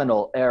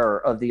phenomenal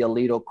error of the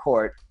Alito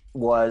court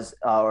was,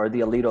 or the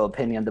Alito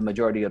opinion, the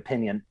majority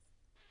opinion,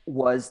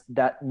 was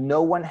that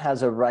no one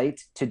has a right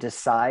to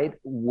decide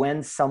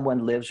when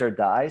someone lives or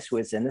dies who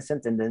is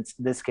innocent, in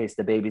this case,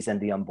 the babies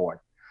and the unborn.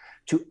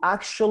 To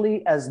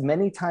actually, as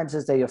many times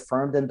as they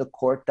affirmed in the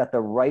court that the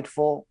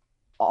rightful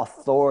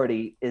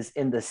authority is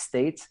in the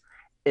states,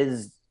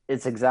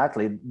 it's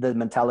exactly the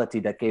mentality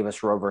that gave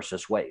us Roe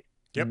versus Wade.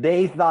 Yep.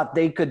 They thought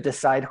they could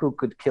decide who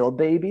could kill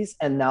babies,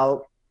 and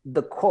now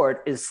the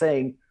court is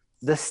saying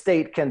the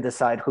state can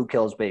decide who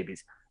kills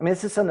babies. I mean,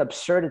 this is an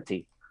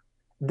absurdity.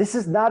 This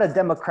is not a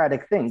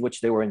democratic thing,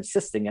 which they were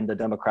insisting in the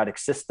democratic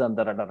system.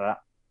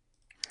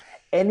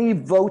 Any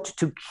vote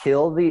to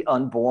kill the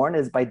unborn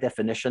is by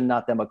definition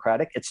not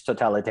democratic. It's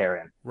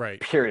totalitarian. Right.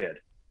 Period.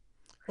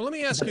 Well, let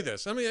me ask you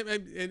this. I mean,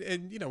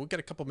 and you know, we've got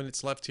a couple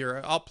minutes left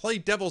here. I'll play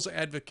devil's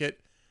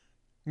advocate.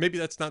 Maybe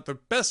that's not the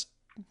best.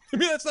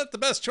 Maybe that's not the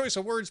best choice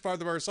of words,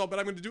 Father Marcel, but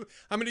I'm going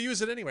to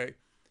use it anyway.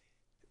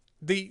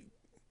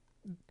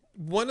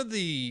 One of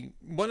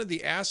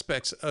the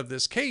aspects of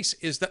this case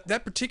is that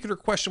that particular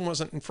question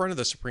wasn't in front of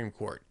the Supreme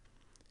Court.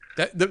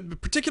 That the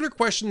particular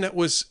question that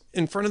was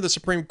in front of the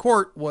Supreme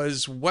Court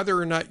was whether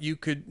or not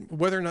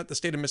the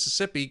state of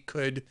Mississippi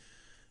could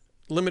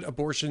limit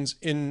abortions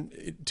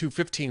to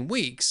 15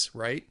 weeks,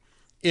 right?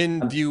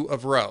 In view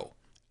of Roe.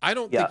 I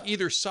don't think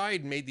either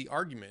side made the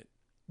argument,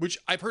 which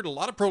I've heard a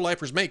lot of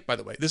pro-lifers make, by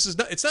the way.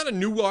 It's not a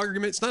new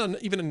argument. It's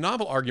not even a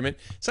novel argument.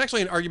 It's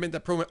actually an argument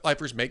that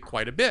pro-lifers make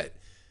quite a bit.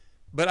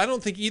 But I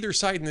don't think either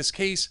side in this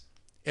case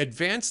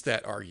advanced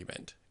that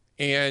argument.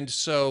 And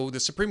so the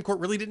Supreme Court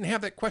really didn't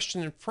have that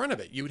question in front of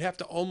it. You would have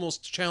to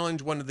almost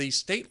challenge one of these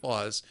state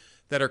laws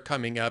that are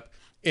coming up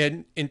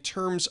in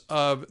terms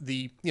of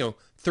the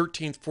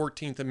 13th,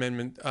 14th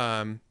Amendment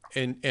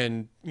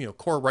and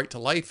core right to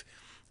life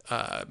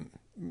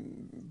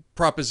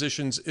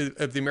propositions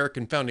of the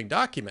American founding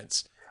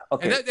documents.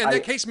 Okay, and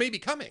that case may be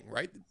coming,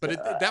 right?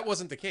 But that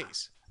wasn't the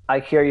case. I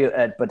hear you,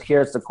 Ed, but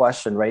here's the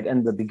question, right?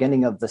 In the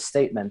beginning of the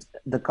statement,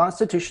 the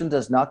Constitution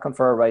does not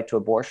confer a right to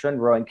abortion.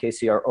 Roe and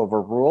Casey are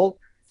overruled.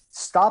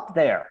 Stop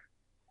there.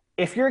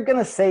 If you're going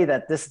to say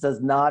that this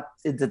was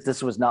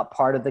not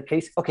part of the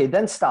case, okay,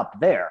 then stop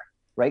there,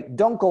 right?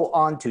 Don't go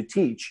on to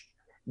teach,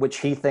 which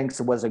he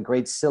thinks was a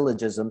great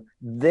syllogism.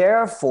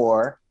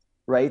 Therefore,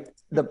 right,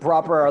 the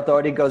proper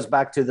authority goes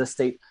back to the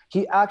state.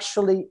 He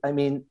actually, I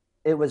mean,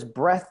 it was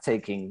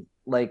breathtaking.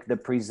 Like the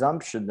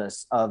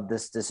presumptionness of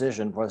this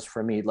decision was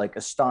for me like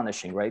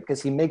astonishing, right?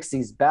 Because he makes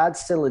these bad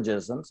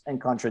syllogisms and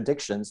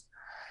contradictions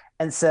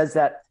and says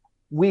that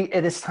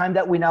it is time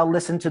that we now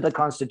listen to the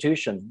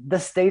Constitution. The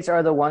states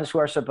are the ones who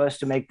are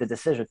supposed to make the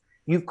decision.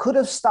 You could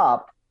have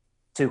stopped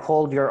to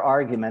hold your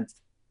argument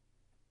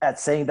at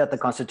saying that the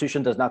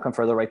Constitution does not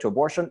confer the right to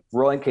abortion.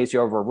 Roe and Casey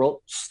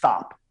overruled.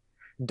 Stop.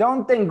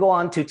 Don't then go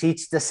on to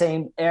teach the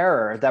same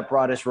error that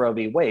brought us Roe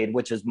v. Wade,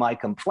 which is my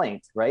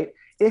complaint, right?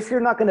 If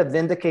you're not going to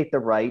vindicate the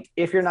right,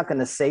 if you're not going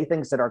to say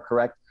things that are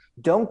correct,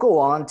 don't go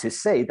on to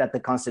say that the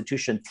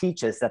Constitution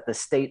teaches that the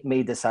state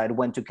may decide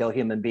when to kill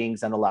human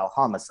beings and allow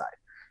homicide.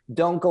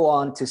 Don't go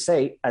on to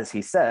say, as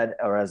he said,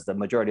 or as the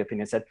majority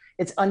opinion said,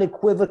 it's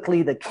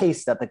unequivocally the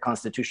case that the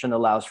Constitution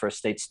allows for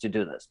states to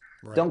do this.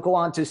 Right. Don't go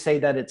on to say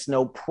that it's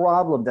no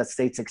problem that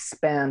states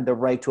expand the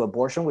right to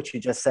abortion, which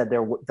you just said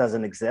there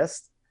doesn't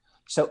exist.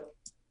 So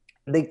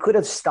they could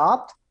have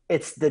stopped.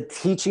 It's the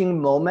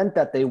teaching moment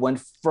that they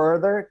went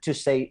further to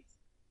say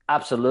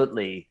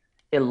absolutely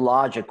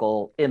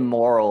illogical,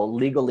 immoral,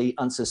 legally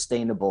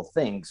unsustainable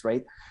things,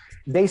 right?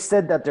 They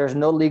said that there's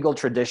no legal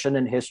tradition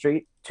in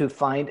history to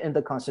find in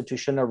the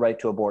Constitution a right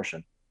to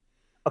abortion.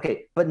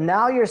 Okay, but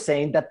now you're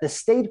saying that the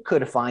state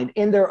could find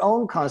in their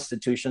own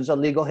constitutions a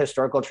legal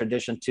historical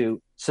tradition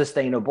to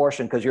sustain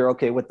abortion because you're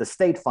okay with the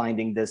state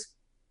finding this,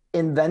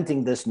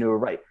 inventing this new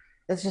right.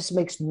 This just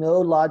makes no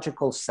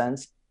logical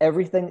sense.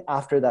 Everything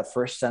after that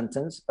first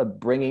sentence of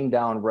bringing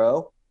down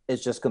Roe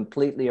is just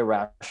completely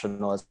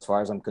irrational as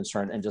far as I'm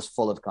concerned and just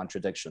full of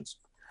contradictions.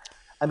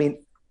 I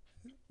mean,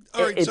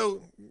 all right.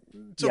 So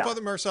yeah.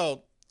 Father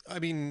Marcel, I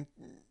mean,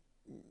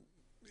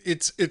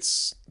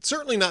 it's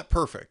certainly not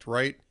perfect,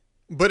 right?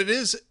 But it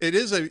is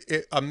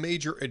a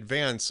major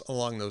advance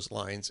along those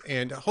lines,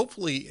 and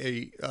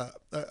hopefully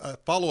a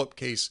follow-up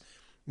case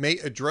may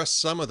address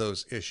some of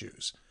those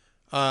issues.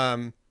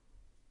 I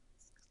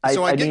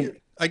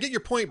get your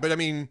point, but I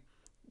mean,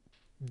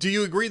 do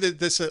you agree that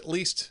this at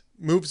least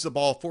moves the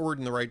ball forward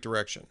in the right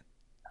direction,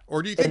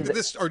 or do you think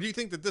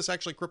that this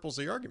actually cripples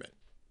the argument?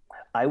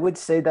 I would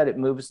say that it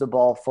moves the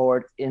ball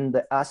forward in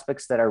the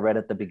aspects that I read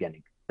at the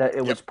beginning, that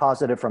it was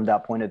positive from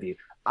that point of view.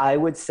 I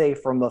would say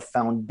from a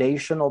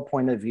foundational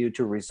point of view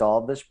to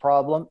resolve this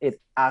problem,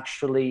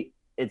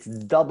 it's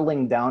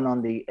doubling down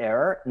on the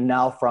error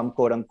now from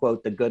quote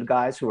unquote the good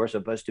guys who are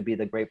supposed to be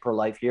the great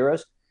pro-life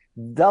heroes.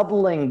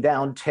 Doubling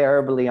down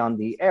terribly on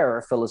the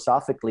error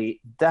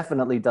philosophically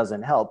definitely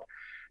doesn't help,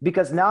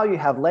 because now you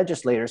have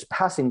legislators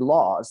passing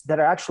laws that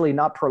are actually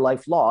not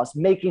pro-life laws,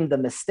 making the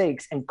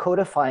mistakes and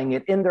codifying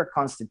it in their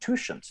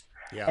constitutions.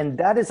 Yeah. And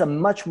that is a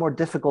much more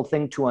difficult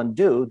thing to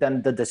undo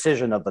than the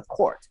decision of the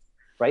court,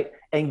 right?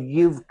 And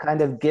you've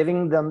kind of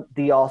giving them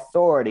the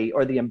authority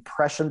or the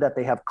impression that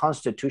they have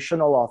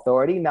constitutional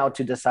authority now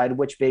to decide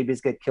which babies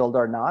get killed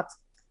or not.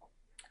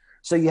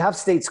 So you have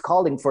states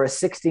calling for a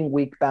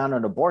 16-week ban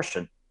on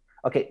abortion.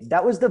 Okay,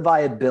 that was the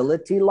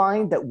viability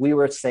line that we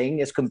were saying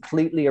is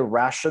completely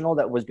irrational,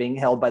 that was being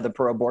held by the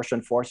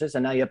pro-abortion forces.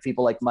 And now you have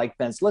people like Mike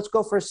Pence, let's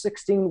go for a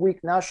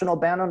 16-week national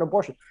ban on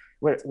abortion.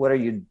 What are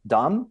you,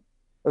 dumb?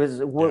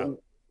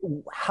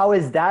 How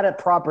is that a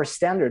proper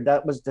standard?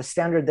 That was the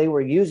standard they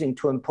were using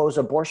to impose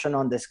abortion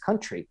on this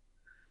country.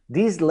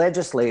 These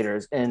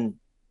legislators in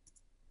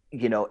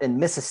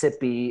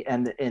Mississippi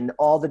and in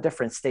all the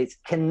different states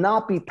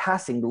cannot be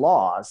passing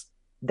laws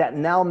that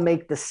now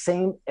make the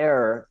same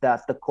error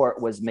that the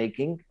court was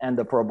making and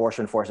the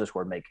pro-abortion forces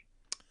were making.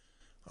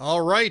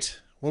 All right.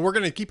 Well, we're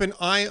going to keep an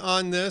eye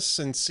on this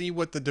and see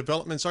what the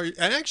developments are.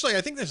 And actually,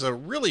 I think there's a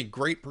really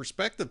great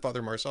perspective,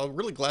 Father Marcel. I'm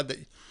really glad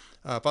that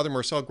Father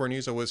Marcel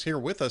Guarnizo was here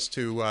with us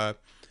to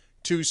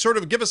sort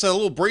of give us a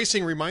little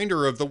bracing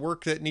reminder of the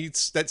work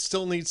that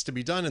still needs to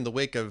be done in the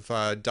wake of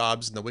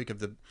Dobbs, in the wake of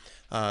the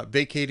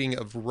vacating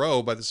of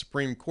Roe by the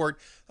Supreme Court.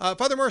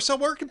 Father Marcel,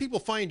 where can people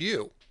find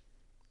you?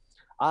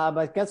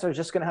 I guess I'm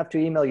just going to have to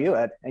email you,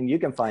 Ed, and you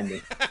can find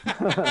me.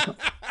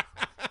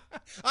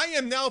 I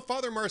am now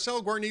Father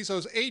Marcel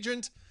Guarnizo's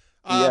agent.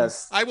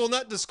 Yes. I will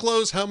not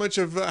disclose what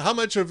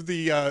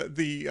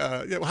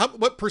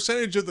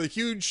percentage of the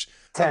huge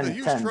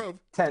 10%, trove.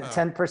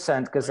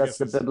 10%, because that's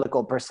the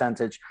biblical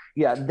percentage.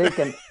 Yeah, they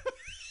can.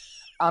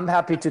 I'm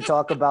happy to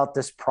talk about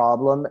this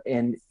problem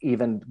in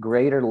even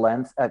greater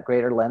length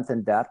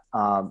and depth.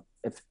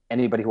 If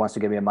anybody wants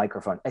to give me a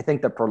microphone, I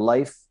think the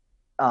pro-life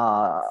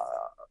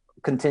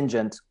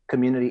contingent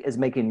community is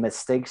making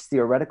mistakes,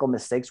 theoretical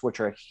mistakes,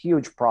 which are a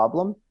huge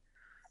problem.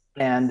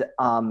 And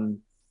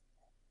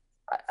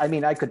I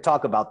mean, I could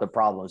talk about the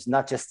problems,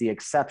 not just the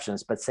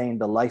exceptions, but saying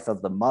the life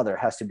of the mother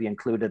has to be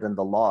included in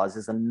the laws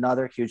is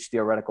another huge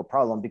theoretical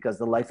problem, because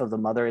the life of the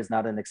mother is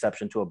not an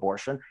exception to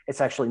abortion.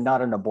 It's actually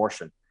not an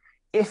abortion.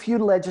 If you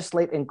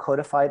legislate in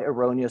codified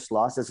erroneous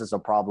laws, this is a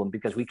problem,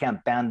 because we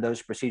can't ban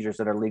those procedures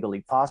that are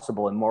legally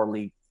possible and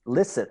morally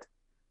licit.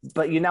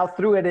 But you now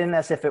threw it in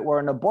as if it were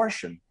an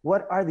abortion.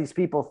 What are these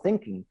people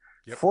thinking?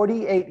 Yep.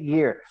 48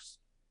 years,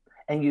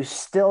 and you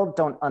still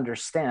don't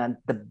understand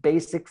the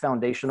basic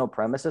foundational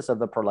premises of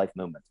the pro-life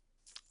movement.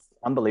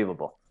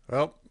 Unbelievable.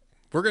 Well,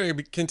 we're going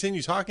to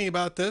continue talking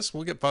about this.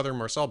 We'll get Father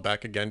Marcel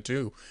back again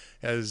too,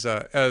 as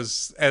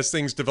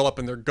things develop,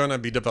 and they're going to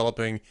be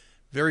developing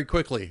very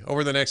quickly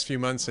over the next few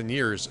months and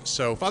years.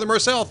 So, Father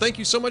Marcel, thank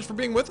you so much for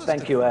being with us.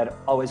 Thank you, Ed.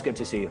 Always good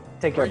to see you.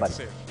 Take care,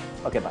 buddy.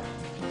 Okay, bye.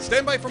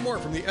 Stand by for more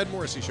from the Ed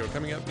Morrissey Show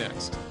coming up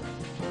next.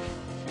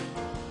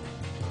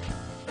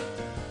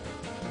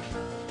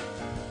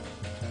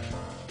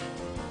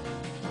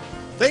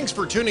 Thanks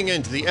for tuning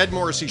in to the Ed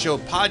Morrissey Show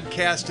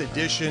podcast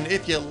edition.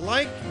 If you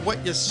like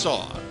what you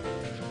saw,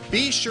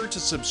 be sure to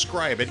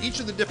subscribe at each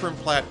of the different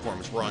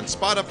platforms. We're on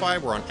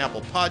Spotify, we're on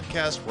Apple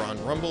Podcasts, we're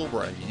on Rumble,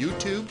 we're on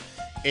YouTube,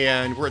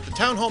 and we're at the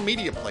Town Hall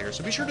Media Player,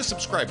 so be sure to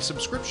subscribe.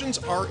 Subscriptions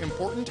are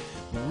important.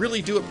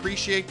 Really do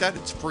appreciate that.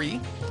 It's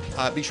free.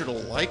 Be sure to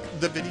like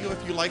the video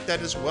if you like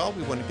that as well.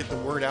 We want to get the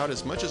word out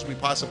as much as we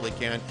possibly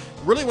can.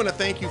 Really want to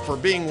thank you for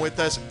being with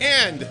us.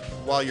 And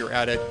while you're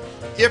at it,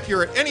 if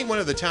you're at any one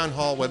of the Town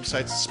Hall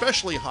websites,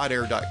 especially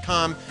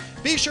hotair.com,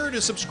 be sure to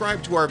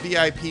subscribe to our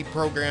VIP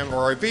program,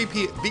 or our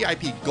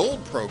VIP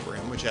Gold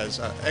program, which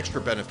has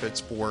extra benefits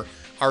for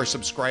our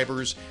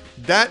subscribers.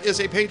 That is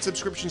a paid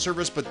subscription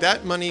service, but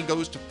that money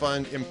goes to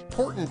fund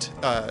important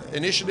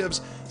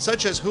initiatives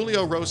such as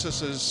Julio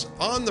Rosas's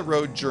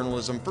on-the-road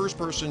journalism,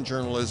 first-person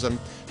journalism,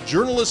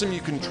 journalism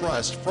you can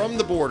trust from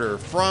the border,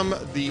 from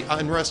the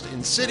unrest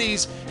in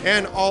cities,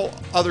 and all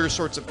other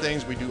sorts of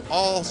things. We do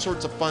all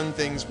sorts of fun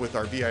things with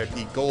our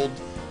VIP Gold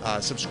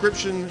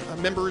subscription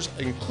members,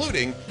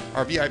 including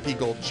our VIP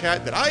Gold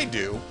chat that I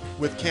do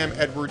with Cam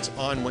Edwards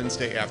on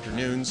Wednesday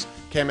afternoons.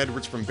 Cam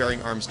Edwards from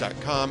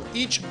BearingArms.com.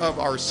 Each of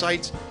our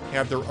sites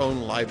have their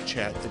own live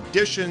chat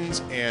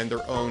editions and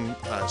their own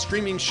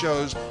streaming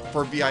shows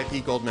for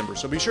VIP Gold members.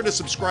 So be sure to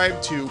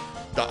subscribe to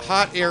the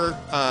Hot Air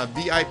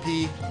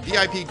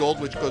VIP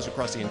Gold, which goes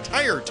across the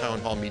entire Town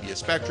Hall media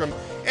spectrum,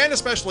 and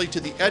especially to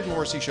the Ed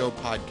Morrissey Show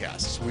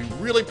podcasts. We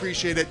really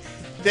appreciate it.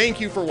 Thank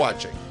you for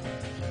watching.